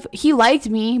might have. He liked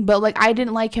me, but like I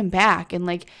didn't like him back. And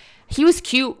like he was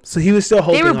cute. So he was still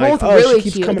hoping. They were like, both oh, really she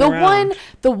keeps cute. coming The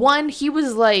around. one he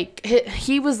was like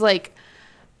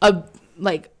a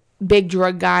like big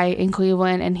drug guy in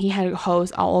Cleveland, and he had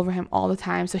hoes all over him all the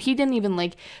time. So he didn't even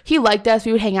like, he liked us.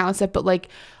 We would hang out and stuff, but like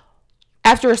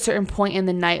after a certain point in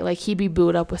the night, like he'd be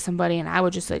booed up with somebody, and I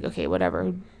would just like, okay,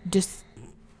 whatever, just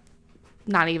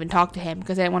not even talk to him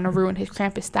because I didn't want to ruin his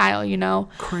Krampus style, you know.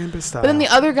 Krampus style. But then the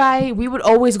other guy, we would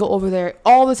always go over there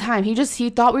all the time. He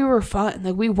thought we were fun.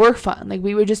 Like we were fun. Like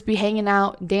we would just be hanging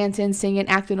out, dancing, singing,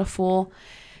 acting a fool,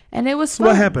 and it was fun.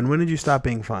 What happened? When did you stop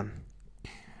being fun?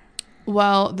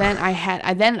 Well, then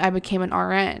I became an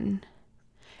RN,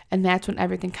 and that's when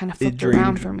everything kind of It flipped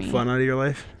around drained for me. fun out of your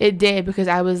life? It did, because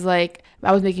I was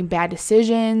making bad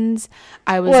decisions.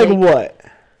 I was Like what?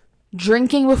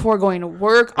 drinking before going to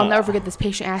work. I'll never forget, this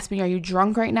patient asked me, "Are you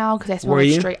drunk right now?" Because I smelled Were like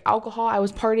you? straight alcohol. I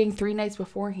was partying 3 nights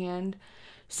beforehand.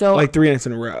 So Like 3 nights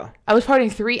in a row. I was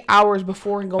partying 3 hours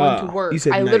before going to work. you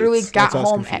said I literally nights. got That's why I was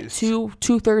home at confused.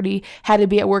 2:30, had to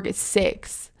be at work at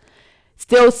 6.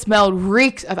 Still smelled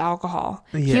reeks of alcohol.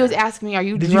 He Yeah. was asking me, "Are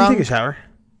you Did drunk?" you take a shower?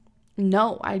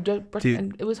 No, I just.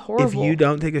 Dude, it was horrible. If you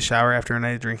don't take a shower after a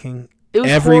night of drinking, It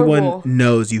was everyone horrible.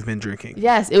 knows you've been drinking.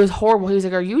 Yes, it was horrible. He was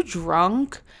like, "Are you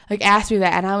drunk?" Like, asked me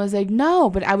that, and I was like, "No,"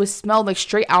 but I was smelled like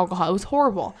straight alcohol. It was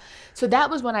horrible. So that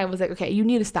was when I was like, "Okay, you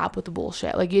need to stop with the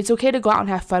bullshit. Like, it's okay to go out and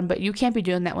have fun, but you can't be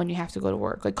doing that when you have to go to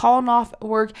work. Like, calling off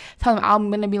work, telling them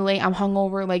I'm gonna be late, I'm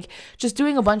hungover, like just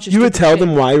doing a bunch of." You would stupid tell shit.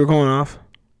 them why you were going off?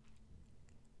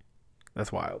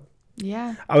 That's wild.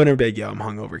 Yeah. I would never be like, yo, I'm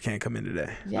hungover, can't come in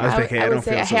today. Yeah. I was like, hey, I would don't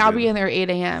say, feel so "Hey, I'll good. be in there at 8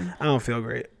 a.m." I don't feel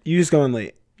great. You just going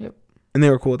late. Yep. And they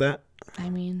were cool with that? I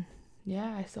mean,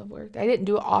 yeah, I still worked. I didn't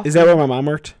do it often. Is that where my mom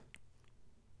worked?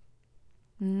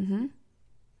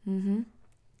 Mm-hmm.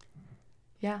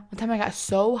 Yeah. One time I got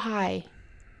so high.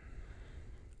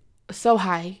 So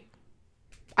high.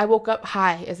 I woke up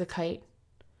high as a kite.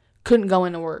 Couldn't go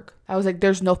into work. I was like,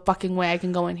 there's no fucking way I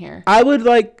can go in here. I would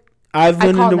like, I've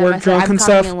been called into them. I work said, drunk "I'm and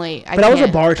coming stuff. in late. But I was a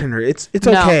can't." bartender. It's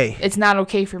No, okay. it's not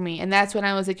okay for me. And that's when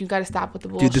I was like, you got to stop with the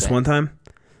bullshit. Dude, this one time,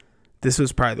 this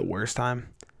was probably the worst time.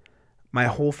 My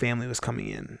whole family was coming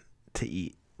in to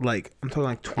eat. Like, I'm talking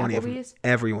like 20 of them. Applebee's?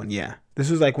 Everyone, yeah. This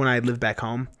was like when I lived back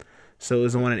home. So it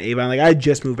was the one in Avon. Like, I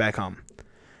just moved back home.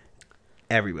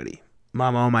 Everybody.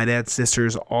 My mom, my dad's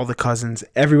sisters, all the cousins.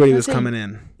 Everybody was coming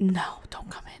in. No, don't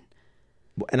come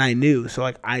in. And I knew. So,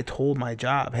 like, I told my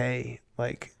job, hey,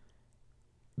 like,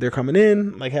 they're coming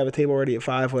in. Like, have a table ready at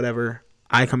 5, whatever.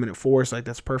 I come in at 4. So, like,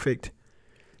 that's perfect.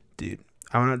 Dude,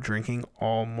 I went out drinking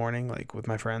all morning, like, with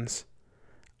my friends.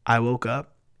 I woke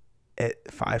up at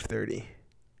 5:30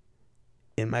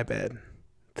 in my bed,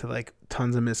 to like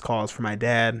tons of missed calls from my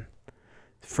dad,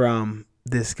 from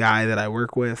this guy that I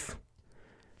work with.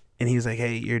 And he was like,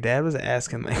 hey, your dad was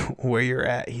asking like where you're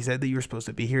at. He said that you were supposed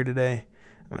to be here today.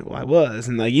 I'm like, well, I was.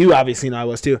 And like, you obviously know I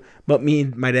was too. But me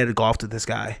and my dad had golfed with this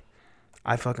guy.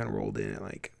 I fucking rolled in at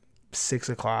like 6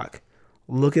 o'clock,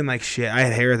 looking like shit. I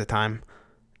had hair at the time.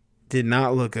 Did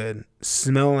not look good.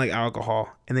 Smelling like alcohol.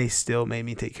 And they still made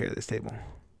me take care of this table.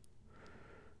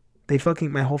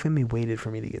 My whole family waited for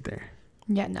me to get there.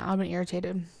 Yeah, no, I've been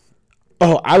irritated.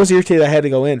 Oh, I was irritated I had to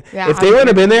go in. Yeah, if they wouldn't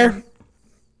have been there,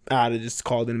 I'd have just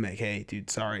called in and be like, hey, dude,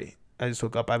 sorry. I just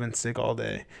woke up. I've been sick all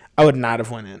day. I would not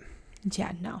have went in.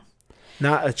 Yeah, no.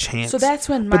 Not a chance. So that's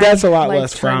when But that's a lot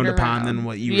less frowned upon than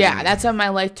what you were doing. That's when my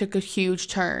life took a huge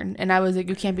turn. And I was like,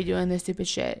 you can't be doing this stupid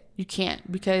shit. You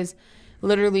can't. Because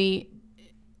literally,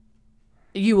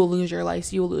 you will lose your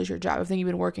life. You will lose your job. Everything you've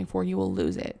been working for, you will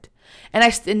lose it.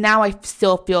 And now I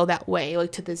still feel that way,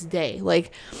 like, to this day.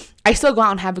 Like, I still go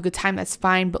out and have a good time. That's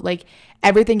fine. But, like,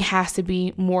 everything has to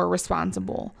be more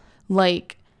responsible.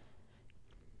 Like,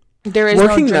 there is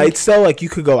working no nights, though, like, you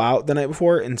could go out the night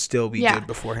before and still be good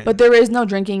beforehand. But there is no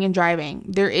drinking and driving.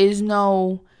 There is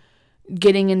no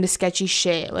getting into sketchy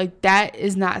shit. Like, that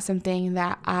is not something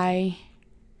that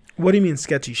What do you mean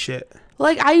sketchy shit?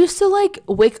 Like, I used to, like,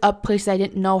 wake up places I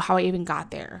didn't know how I even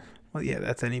got there. Well, yeah,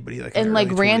 that's anybody. Like, and,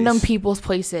 like, random people's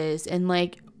places. And,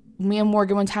 like, me and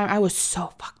Morgan one time, I was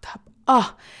so fucked up.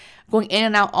 Oh, going in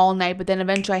and out all night. But then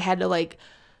eventually I had to, like,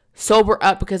 sober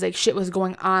up because, like, shit was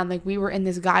going on. Like, we were in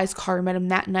this guy's car. We met him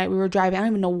that night. We were driving. I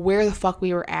don't even know where the fuck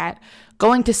we were at.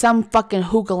 Going to some fucking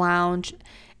hookah lounge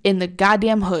in the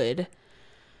goddamn hood.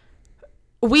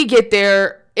 We get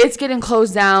there. It's getting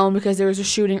closed down because there was a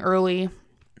shooting early.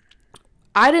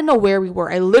 I didn't know where we were.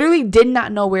 I literally did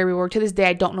not know where we were. To this day,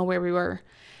 I don't know where we were.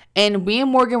 And me and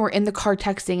Morgan were in the car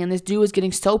texting, and this dude was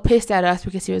getting so pissed at us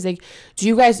because he was like,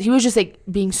 he was just like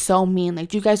being so mean. Like,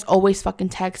 do you guys always fucking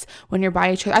text when you're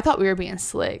by each other? I thought we were being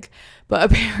slick, but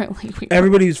apparently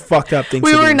everybody who's fucked up thinks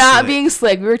we were not being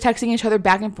slick. We were texting each other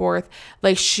back and forth.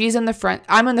 Like, she's in the front,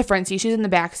 I'm in the front seat, she's in the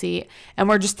back seat, and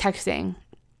we're just texting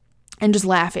and just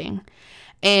laughing.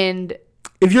 And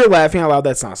if you're laughing out loud,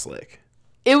 that's not slick.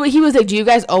 He was like, do you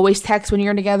guys always text when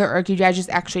you're together, or can you guys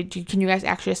actually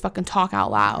just fucking talk out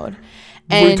loud?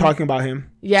 And were you talking about him?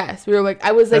 Yes, we were like,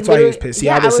 I was like, that's why he was pissed.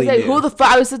 I was like, who the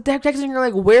fuck? I was texting her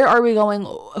like, where are we going?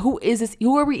 Who is this?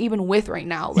 Who are we even with right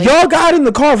now? Like, y'all got in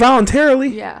the car voluntarily.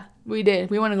 Yeah, we did.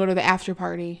 We want to go to the after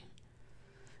party,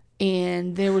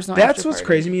 and there was no. That's what's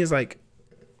crazy to me is like,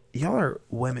 y'all are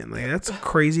women. Like, that's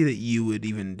crazy that you would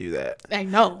even do that. I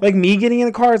know. Like, me getting in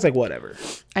the car, it's like, whatever.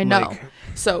 I know. Like,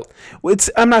 so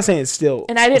I'm not saying it's still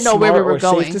and I didn't know where we were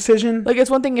going. Safe decision. Like,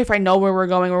 it's one thing if I know where we're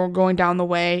going or we're going down the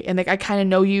way, and like I kind of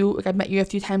know you. Like, I met you a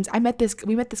few times. We met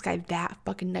this guy that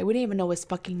fucking night. We didn't even know his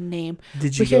fucking name.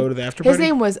 Did you go to the after party? His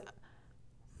name was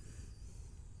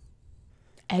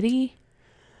Eddie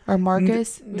or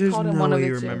Marcus. We called him one of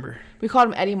the two. We called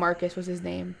him Eddie Marcus was his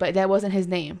name, but that wasn't his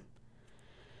name.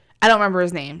 I don't remember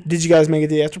his name. Did you guys make it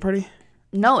to the after party?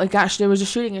 No, there was a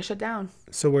shooting. It shut down.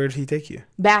 So where did he take you?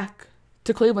 Back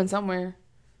to Cleveland somewhere.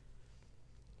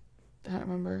 I don't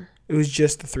remember. It was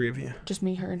just the three of you. Just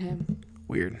me, her, and him.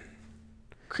 Weird.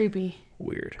 Creepy.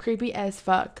 Weird. Creepy as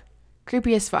fuck.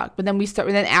 Creepy as fuck. But then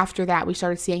after that, we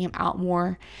started seeing him out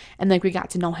more, and like we got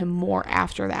to know him more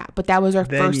after that. But that was our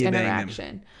first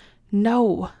interaction.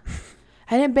 No,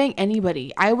 I didn't bang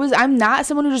anybody. I'm not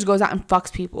someone who just goes out and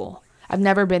fucks people. I've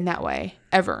never been that way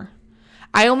ever.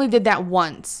 I only did that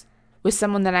once with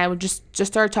someone that I would just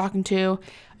started talking to.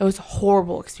 It was a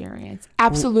horrible experience.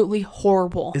 Absolutely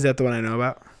horrible. Is that the one I know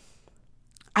about?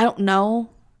 I don't know.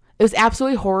 It was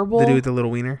absolutely horrible. The dude with the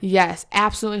little wiener? Yes,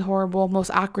 absolutely horrible.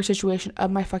 Most awkward situation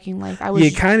of my fucking life.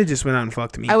 You kind of just went out and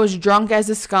fucked me. I was drunk as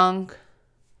a skunk.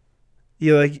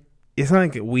 You're like, it's not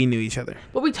like we knew each other.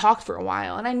 But we talked for a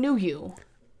while, and I knew you.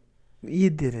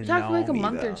 You didn't know me. We talked for like a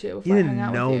month or two. You didn't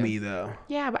know me, though.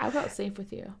 Yeah, but I felt safe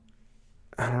with you.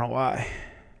 I don't know why.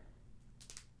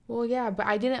 Well, yeah, but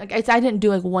I didn't do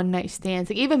like one night stands.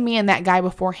 Like, even me and that guy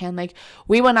beforehand, like,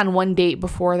 we went on one date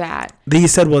before that. That you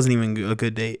said wasn't even a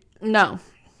good date. No.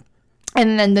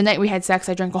 And then the night we had sex,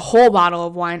 I drank a whole bottle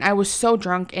of wine. I was so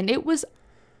drunk, and it was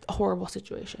a horrible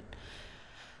situation.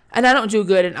 And I don't do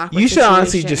good in awkward situations. You should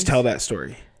honestly just tell that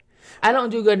story. I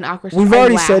don't do good in awkward situations. We've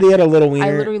already said he had a little wiener.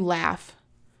 I literally laugh.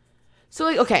 So,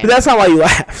 like, okay. But that's not why you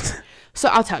laughed. So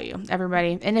I'll tell you,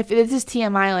 everybody. And if this is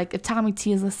TMI, like if Tommy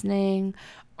T is listening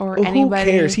or well,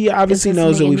 anybody, who cares? He obviously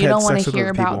knows that we've had sex with other people. You don't want to hear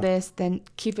about this, then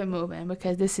keep it moving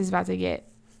because this is about to get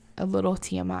a little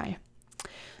TMI.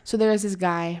 So there's this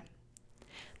guy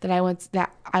that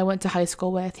I went to high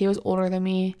school with. He was older than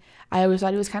me. I always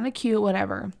thought he was kind of cute,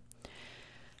 whatever.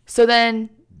 So then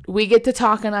we get to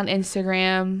talking on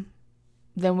Instagram.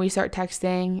 Then we start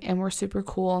texting and we're super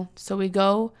cool. So we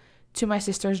go to my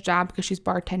sister's job because she's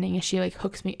bartending and she like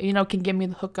hooks me, can give me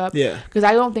the hookup. Yeah. Because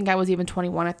I don't think I was even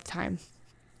 21 at the time.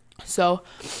 So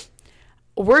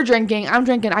we're drinking. I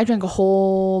drank a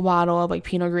whole bottle of like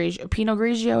Pinot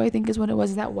Grigio, I think is what it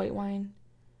was. Is that white wine?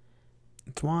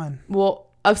 It's wine. Well,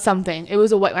 of something. It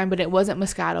was a white wine, but it wasn't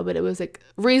Moscato, but it was like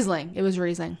Riesling. It was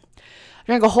Riesling. I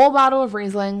drank a whole bottle of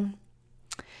Riesling.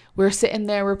 We're sitting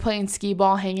there, we're playing skee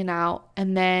ball, hanging out,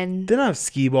 and then Didn't have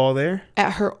skee ball there.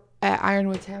 at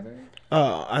Ironwood Tavern.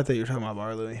 Oh, I thought you were talking about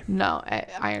Bar Louie. No, at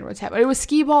Ironwood Tavern. It was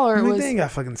skee ball, or I it think was. they ain't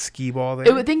got fucking skee ball there.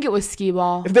 I would think it was skee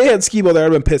ball. If they had skee ball there,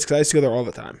 I'd have been pissed because I used to go there all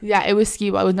the time. Yeah, it was skee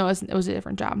ball. It was a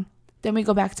different job. Then we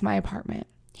go back to my apartment.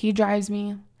 He drives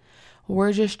me.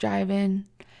 We're just driving,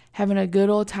 having a good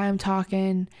old time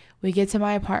talking. We get to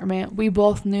my apartment. We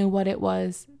both knew what it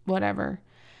was. Whatever.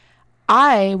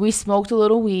 We smoked a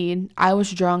little weed. I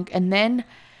was drunk. And then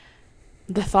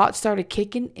the thoughts started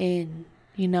kicking in.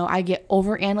 I get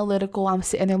over analytical. I'm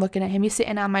sitting there looking at him. He's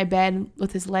sitting on my bed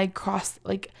with his leg crossed,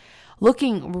 like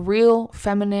looking real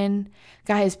feminine.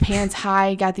 Got his pants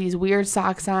high. Got these weird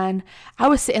socks on. I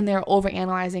was sitting there over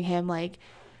analyzing him. Like,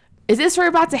 is this really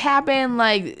about to happen?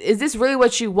 Like, is this really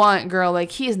what you want, girl?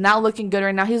 Like, he is not looking good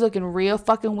right now. He's looking real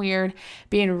fucking weird.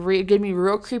 Giving me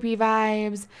real creepy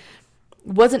vibes.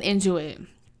 Wasn't into it.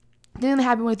 Didn't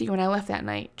happen with you when I left that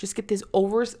night. Just get this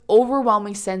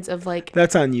overwhelming sense of like,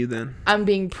 that's on you then. I'm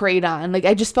being preyed on. Like,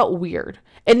 I just felt weird.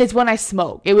 And it's when I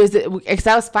smoked. It was because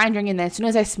I was fine drinking that. As soon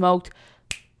as I smoked,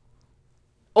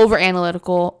 over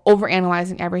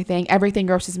analyzing everything. Everything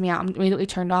grosses me out. I'm immediately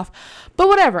turned off. But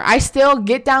whatever. I still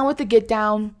get down with the get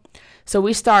down. So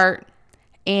we start,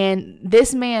 and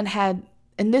this man had.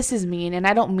 And this is mean, and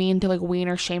I don't mean to like wean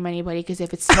or shame anybody, because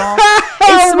if it's small,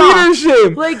 it's small.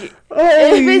 Shame. Like, Holy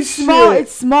if it's shit. small,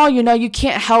 it's small. You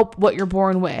can't help what you're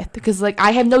born with, because like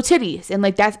I have no titties, and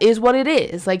like that is what it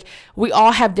is. Like, we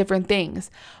all have different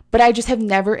things, but I just have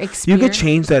never experienced. You could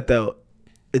change that though.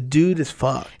 A dude is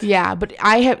fucked. Yeah, but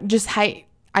I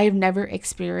have never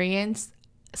experienced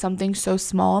something so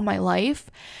small in my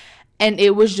life, and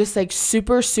it was just like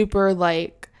super, super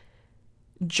like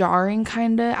jarring,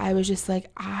 kind of. I was just like,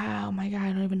 oh my god,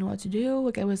 I don't even know what to do.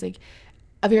 Like, I was like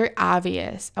I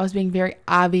was being very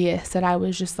obvious that I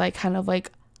was just like kind of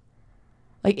like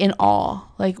in awe,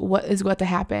 like what is about to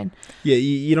happen. Yeah,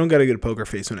 you don't got a good poker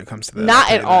face when it comes to that.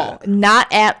 Not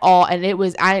at all. And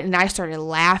I started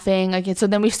laughing, like, and so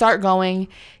then we start going.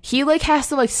 He like has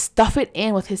to like stuff it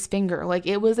in with his finger, like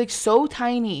it was like so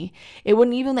tiny it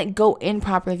wouldn't even like go in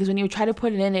properly, because when you would try to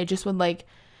put it in, it just would like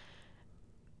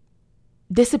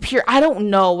disappear. I don't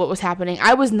know what was happening.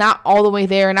 I was not all the way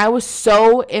there, and I was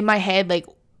so in my head like,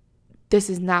 this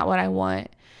is not what I want.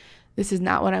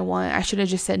 I should have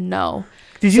just said no.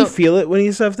 Did you feel it when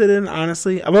you stuffed it in?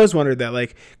 Honestly, I've always wondered that,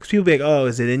 like, because people be like, oh,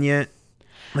 is it in yet?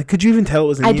 Like, could you even tell it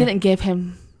was in you? I didn't give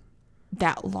him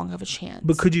that long of a chance.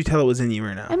 But could you tell it was in you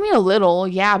or not? I mean, a little,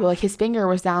 yeah, but like his finger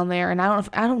was down there, and I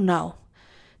don't know.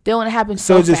 Dylan, it happened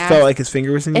so fast. So it just felt like his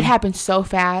finger was in you? It happened so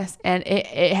fast, and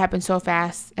it happened so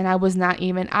fast, and I was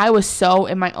so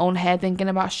in my own head thinking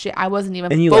about shit. I wasn't even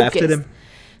focused. And you laughed at him?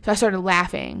 So I started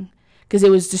laughing, because it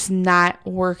was just not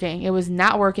working. It was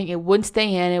not working. It wouldn't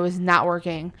stay in. It was not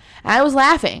working. And I was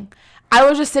laughing. I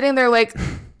was just sitting there like,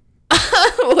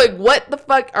 like, what the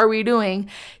fuck are we doing?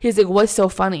 He's like, what's so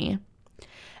funny?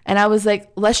 And I was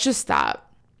like, let's just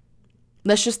stop.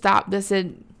 Let's just stop.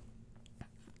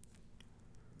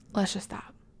 Let's just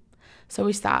stop. So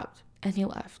we stopped, and he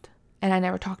left, and I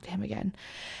never talked to him again.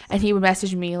 And he would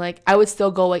message me, like, I would still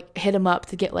go like hit him up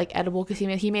to get like edible, because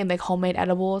he made like homemade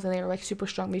edibles, and they were like super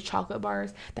strong, these chocolate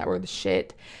bars that were the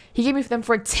shit. He gave me them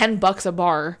for like $10 a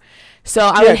bar. So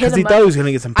I would hit him up. Thought he was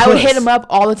gonna get some puss. I would hit him up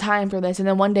all the time for this, and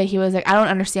then one day he was like, I don't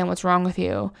understand what's wrong with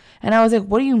you. And I was like,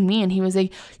 what do you mean? He was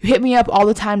like, you hit me up all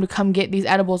the time to come get these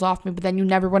edibles off me, but then you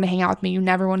never want to hang out with me, you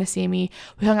never want to see me.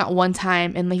 We hung out one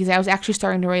time, and like, he's like, I was actually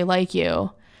starting to really like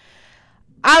you.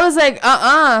 I was like,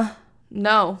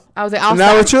 no. I was like, I'll stop.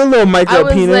 Now it's your little micro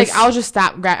penis. I was like, I'll just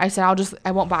stop. I said,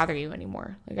 I won't bother you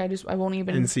anymore. Like, I won't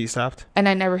even. And so you stopped? And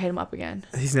I never hit him up again.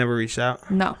 He's never reached out?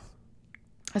 No.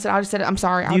 I said, I'll just say, I'm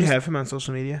sorry. Do you have him on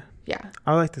social media? Yeah.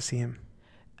 I would like to see him.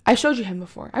 I showed you him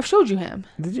before. I've showed you him.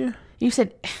 Did you? You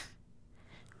said.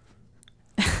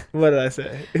 What did I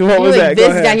say? What was like, that?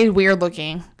 This guy is weird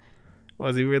looking.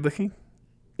 Was he weird looking?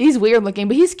 He's weird looking,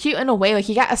 but he's cute in a way. Like,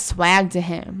 he got a swag to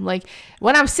him. Like,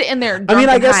 when I'm sitting there drunk, I mean,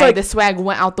 I guess high, like the swag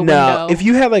went out the window. If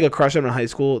you had like a crush on him in high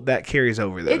school, that carries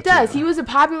over. Though, it does. He was a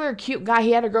popular, cute guy.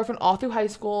 He had a girlfriend all through high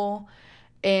school,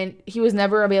 and he was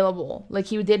never available. Like,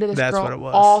 he dated this girl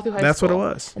all through high school. That's what it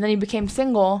was. And then he became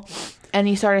single, and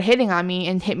he started hitting on me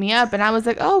and hit me up, and I was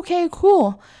like, oh, okay,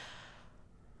 cool.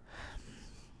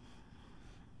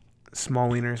 Small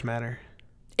wieners matter.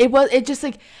 It just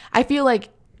like, I feel like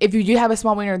if you do have a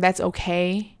small wiener, that's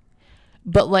okay,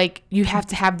 but like, you have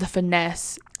to have the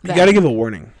finesse. You gotta give a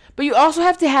warning. But you also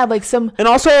have to have like some, and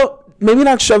also maybe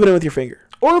not shove it in with your finger,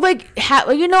 or like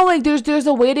you know, like there's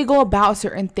a way to go about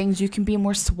certain things. You can be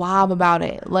more suave about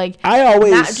it. Like, I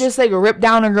always not just like rip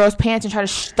down a girl's pants and try to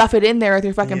stuff it in there with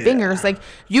your fucking fingers. Like,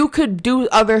 you could do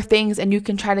other things and you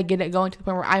can try to get it going to the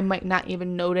point where I might not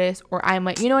even notice, or I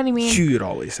might, you know what I mean? You'd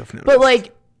always have noticed. But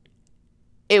like,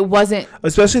 it wasn't,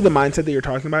 especially the mindset that you're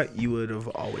talking about. You would have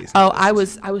always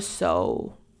noticed. I was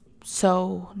so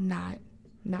not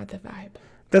the vibe.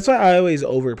 That's why I always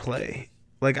overplay.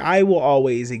 Like, I will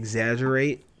always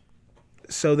exaggerate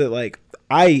so that, like,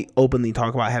 I openly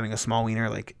talk about having a small wiener.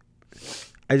 Like,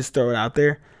 I just throw it out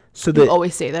there so that you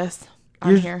always say this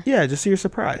on here. Yeah, just so you're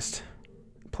surprised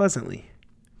pleasantly.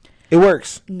 It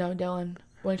works. No, Dylan.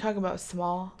 When you talk about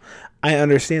small, I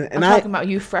understand. And I'm talking about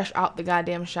you fresh out the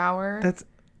goddamn shower. That's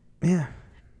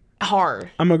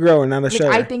hard. I'm a grower, not a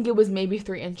shower. I think it was maybe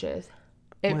 3 inches.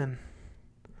 When?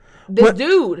 This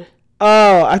dude.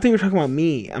 Oh, I think you're talking about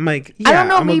me. I'm like, yeah, I don't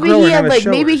know. I'm maybe he had like,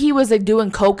 maybe he was like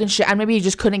doing coke and shit, and maybe he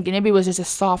just couldn't get. Maybe it was just a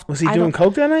soft. Was he doing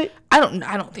coke that night? I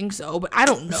don't think so, but I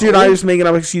don't know. Dude, I just making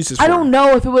up excuses. I don't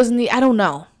know if it was in the. I don't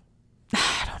know.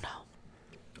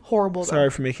 Horrible. Sorry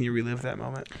for making you relive that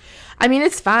moment. I mean,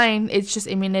 it's fine. It's just,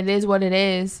 I mean, it is what it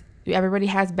is. Everybody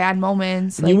has bad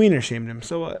moments. Like, you wiener shamed him,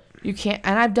 so what? You can't,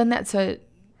 and I've done that to.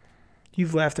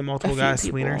 You've laughed at multiple guys'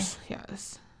 wieners.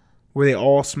 Yes. Were they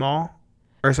all small?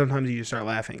 Or sometimes you just start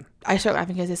laughing? I start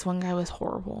laughing because this one guy was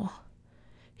horrible.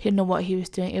 He didn't know what he was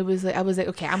doing. It was like, I was like,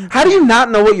 okay, How do you not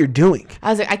know what you're doing?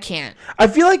 I was like, I can't. I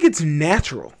feel like it's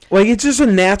natural. Like, it's just a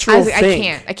natural thing. I was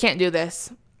like, I can't do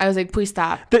this. I was like, please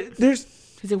stop.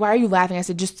 He's like, why are you laughing? I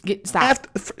said, just stop.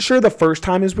 Sure, the first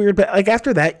time is weird, but like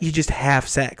after that, you just have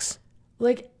sex.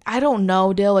 Like, I don't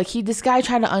know, Dill. Like, this guy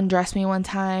tried to undress me one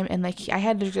time, and like, I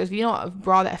had to just, a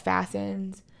bra that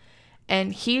fastens,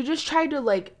 and he just tried to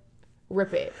like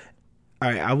rip it. All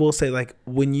right, I will say, like,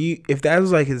 if that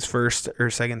was like his first or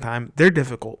second time, they're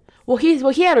difficult. Well,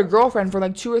 he had a girlfriend for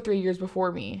like 2 or 3 years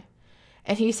before me,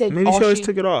 and he said maybe she always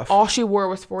took it off. All she wore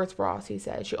was sports bras. He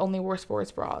said she only wore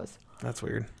sports bras. That's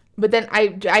weird. But then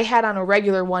I had on a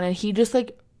regular one, and he just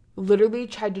like literally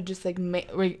tried to just like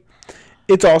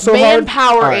it's also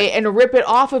manpower it and rip it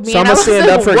off of me. So and I'm I was stand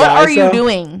like, up for what guys, are you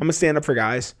doing? I'm gonna stand up for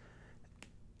guys.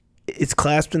 It's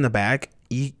clasped in the back.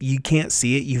 You can't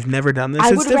see it. You've never done this.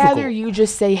 I would difficult. Rather you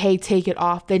just say, "Hey, take it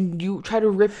off," than you try to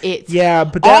rip it. Yeah,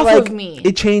 but that off of me.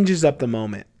 It changes up the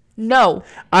moment. No,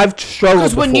 I've struggled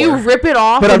because when you rip it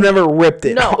off, but I've never ripped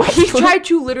it. No, off. He tried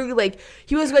to literally like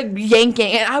he was like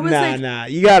yanking, and I was nah.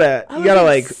 You gotta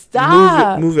like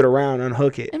stop. move it around,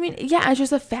 unhook it. I mean, yeah, it's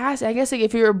just a fast. I guess like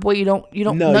if you're a boy, you don't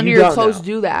none of your clothes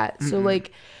do that. Mm-mm. So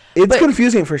like, it's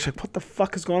confusing for like, what the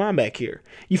fuck is going on back here?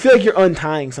 You feel like you're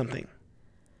untying something,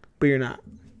 but you're not.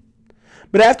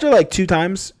 But after like 2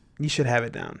 times, you should have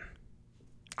it down.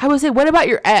 I was like, what about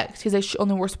your ex? He's like, she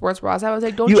only wore sports bras. I was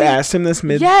like, don't you asked him this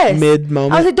mid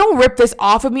moment? I was like, don't rip this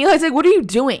off of me. I was like, what are you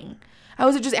doing? I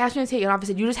was like, just ask me to take it off. I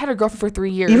said, you just had a girlfriend for 3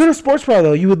 years. Even a sports bra,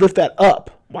 though, you would lift that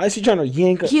up. Why is he trying to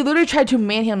yank it? He literally tried to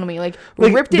manhandle me. Like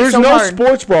ripped it so hard. There's no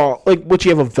sports bra. Like, what,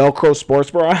 you have a Velcro sports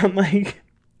bra on? Like,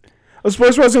 a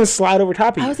sports bra is going to slide over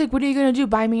top of you. I was like, what are you going to do?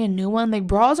 Buy me a new one? Like,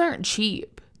 bras aren't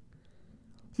cheap.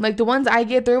 Like, the ones I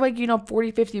get, they're like,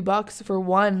 $40-$50 for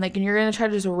one. Like, and you're going to try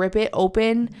to just rip it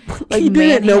open. Like, you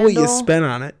didn't know what you spent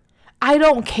on it. I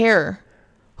don't care.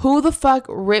 Who the fuck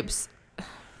rips?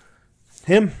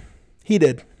 Him. He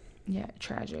did. Yeah,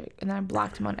 tragic. And then I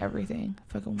blocked him on everything.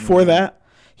 Fucking weirdo. For that?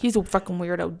 He's a fucking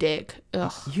weirdo dick.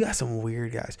 Ugh. You got some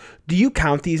weird guys. Do you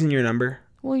count these in your number?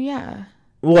 Well, yeah.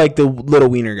 Well, like the little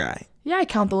wiener guy. Yeah, I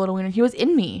count the little wiener. He was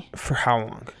in me. For how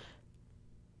long?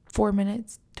 4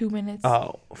 minutes. 2 minutes.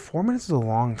 Oh, 4 minutes is a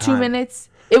long time. 2 minutes.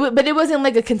 But it wasn't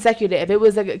like a consecutive. It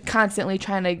was like constantly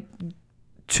trying to.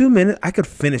 2 minutes? I could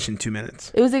finish in 2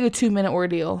 minutes. It was like a 2 minute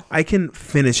ordeal. I can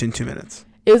finish in 2 minutes.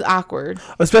 It was awkward.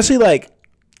 Especially like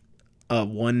a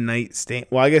one night stand.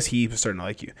 Well, I guess he was starting to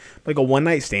like you. Like a one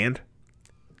night stand,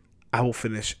 I will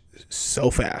finish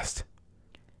so fast.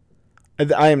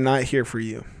 I am not here for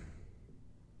you.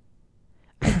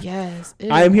 Yes. Ew.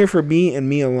 I am here for me and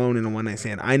me alone in a one night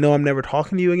stand. I know I'm never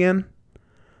talking to you again.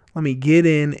 Let me get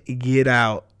in, get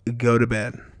out, go to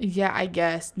bed. Yeah, I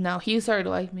guess. No, he started to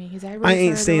like me. He's like, I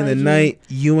ain't staying the night.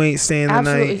 You ain't staying the night.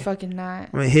 Absolutely fucking not.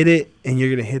 I'm gonna hit it, and you're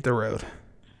gonna hit the road.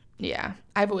 Yeah,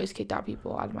 I've always kicked out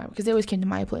people out of my because they always came to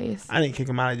my place. I didn't kick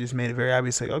them out. I just made it very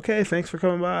obvious. Like, okay, thanks for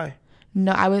coming by.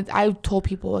 No, I told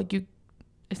people like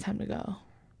it's time to go.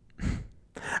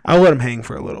 I'll let them hang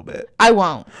for a little bit. I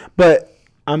won't. But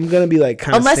I'm gonna be like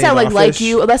kind of unless I like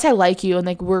you, and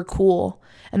like we're cool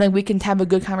and like we can have a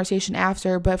good conversation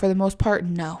after. But for the most part,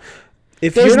 no.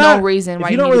 If there's no reason why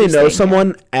you don't really know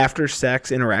someone after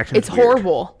sex interaction, it's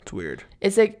horrible. It's weird.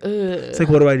 It's like ugh. It's like,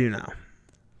 what do I do now?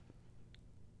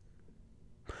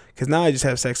 Because now I just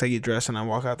have sex, I get dressed, and I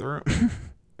walk out the room.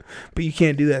 But you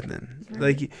can't do that then. Right.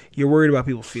 Like, you're worried about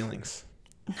people's feelings.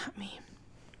 Not me.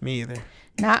 Me either.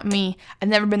 Not me. I've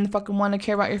never been the fucking one to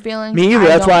care about your feelings. Me either.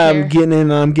 That's why I'm getting in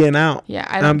and I'm getting out. Yeah,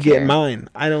 I don't I'm getting mine.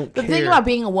 I don't care. The thing about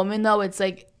being a woman, though, it's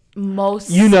like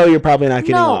most... You know you're probably not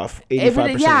getting off 85%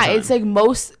 of the time. It's like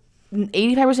most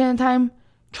 85% of the time,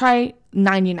 try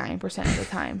 99% of the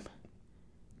time.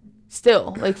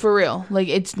 Still, like, for real. Like,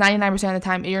 it's 99% of the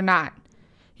time, you're not.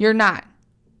 You're not.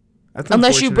 That's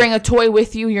unless you bring a toy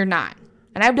with you, you're not.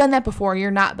 And I've done that before.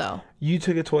 You're not, though. You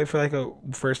took a toy for, like, a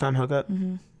first-time hookup?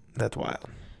 Mm-hmm. That's wild.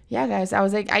 Yeah, guys. I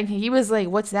was like, he was like,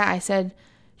 what's that? I said,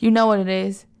 you know what it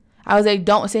is. I was like,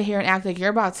 don't sit here and act like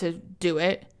you're about to do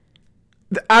it.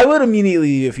 I would immediately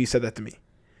leave if you said that to me.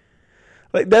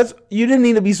 Like, you didn't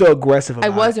need to be so aggressive about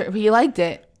it. I wasn't. He liked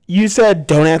it. You said,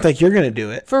 don't act like you're going to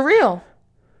do it. For real.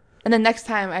 And then next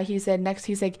time, he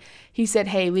said,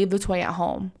 hey, leave the toy at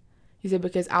home. He said,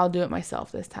 because I'll do it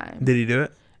myself this time. Did he do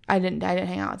it? I didn't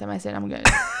hang out with him. I said, I'm good.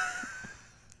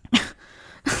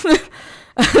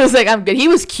 I was like, I'm good. He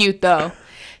was cute, though.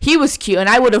 He was cute, and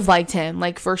I would have liked him,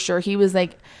 like, for sure. He was,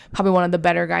 like, probably one of the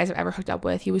better guys I've ever hooked up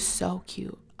with. He was so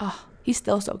cute. Oh, he's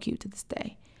still so cute to this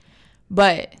day.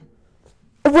 But...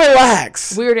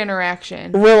 Relax. Weird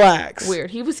interaction. Relax. Weird.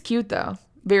 He was cute, though.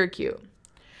 Very cute.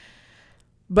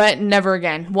 But never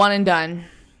again. One and done.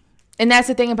 And that's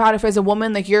the thing about it. As a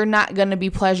woman, like, you're not going to be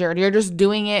pleasured. You're just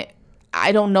doing it.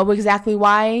 I don't know exactly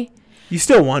why. You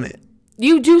still want it.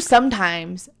 You do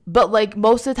sometimes. But, like,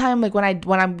 most of the time, like, when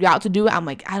I'm out to do it, I'm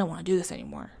like, I don't want to do this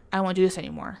anymore. I don't want to do this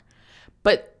anymore.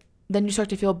 But then you start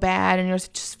to feel bad, and you're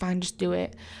just fine, just do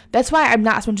it. That's why I'm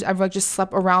not someone I've like just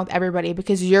slept around with everybody,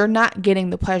 because you're not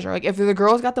getting the pleasure. Like, if the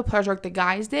girls got the pleasure like the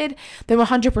guys did, then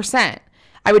 100%.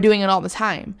 I would be doing it all the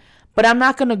time. But I'm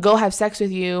not going to go have sex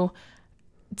with you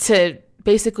to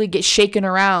basically get shaken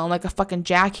around like a fucking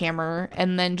jackhammer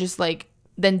and then just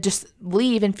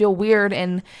leave and feel weird.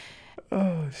 And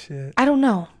oh shit, I don't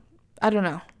know.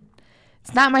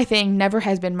 It's not my thing. Never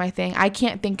has been my thing. I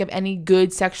can't think of any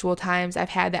good sexual times I've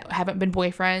had that haven't been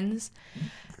boyfriends,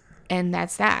 and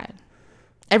that's that.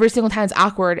 Every single time it's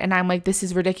awkward, and I'm like, this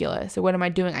is ridiculous. So what am I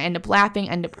doing? I end up laughing,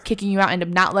 end up kicking you out, end up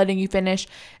not letting you finish,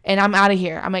 and I'm out of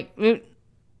here. I'm like,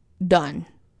 done.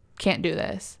 Can't do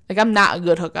this. Like, I'm not a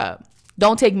good hookup.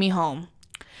 Don't take me home,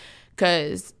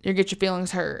 because you'll get your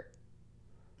feelings hurt.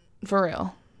 For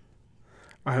real.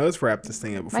 All right, let's wrap this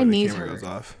thing up before the camera goes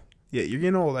off. Yeah, you're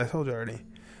getting old. I told you already.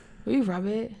 Will you rub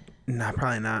it? Nah,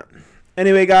 probably not.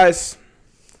 Anyway, guys,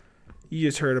 you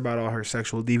just heard about all her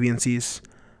sexual deviancies.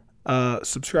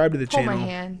 Subscribe to the channel. Hold my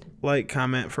hand. Like,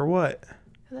 comment for what?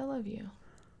 Because I love you.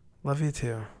 Love you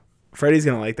too. Freddie's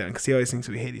going to like that because he always thinks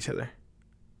we hate each other.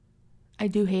 I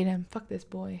do hate him. Fuck this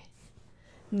boy.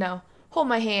 No. Hold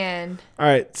my hand. All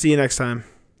right. See you next time.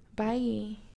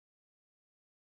 Bye.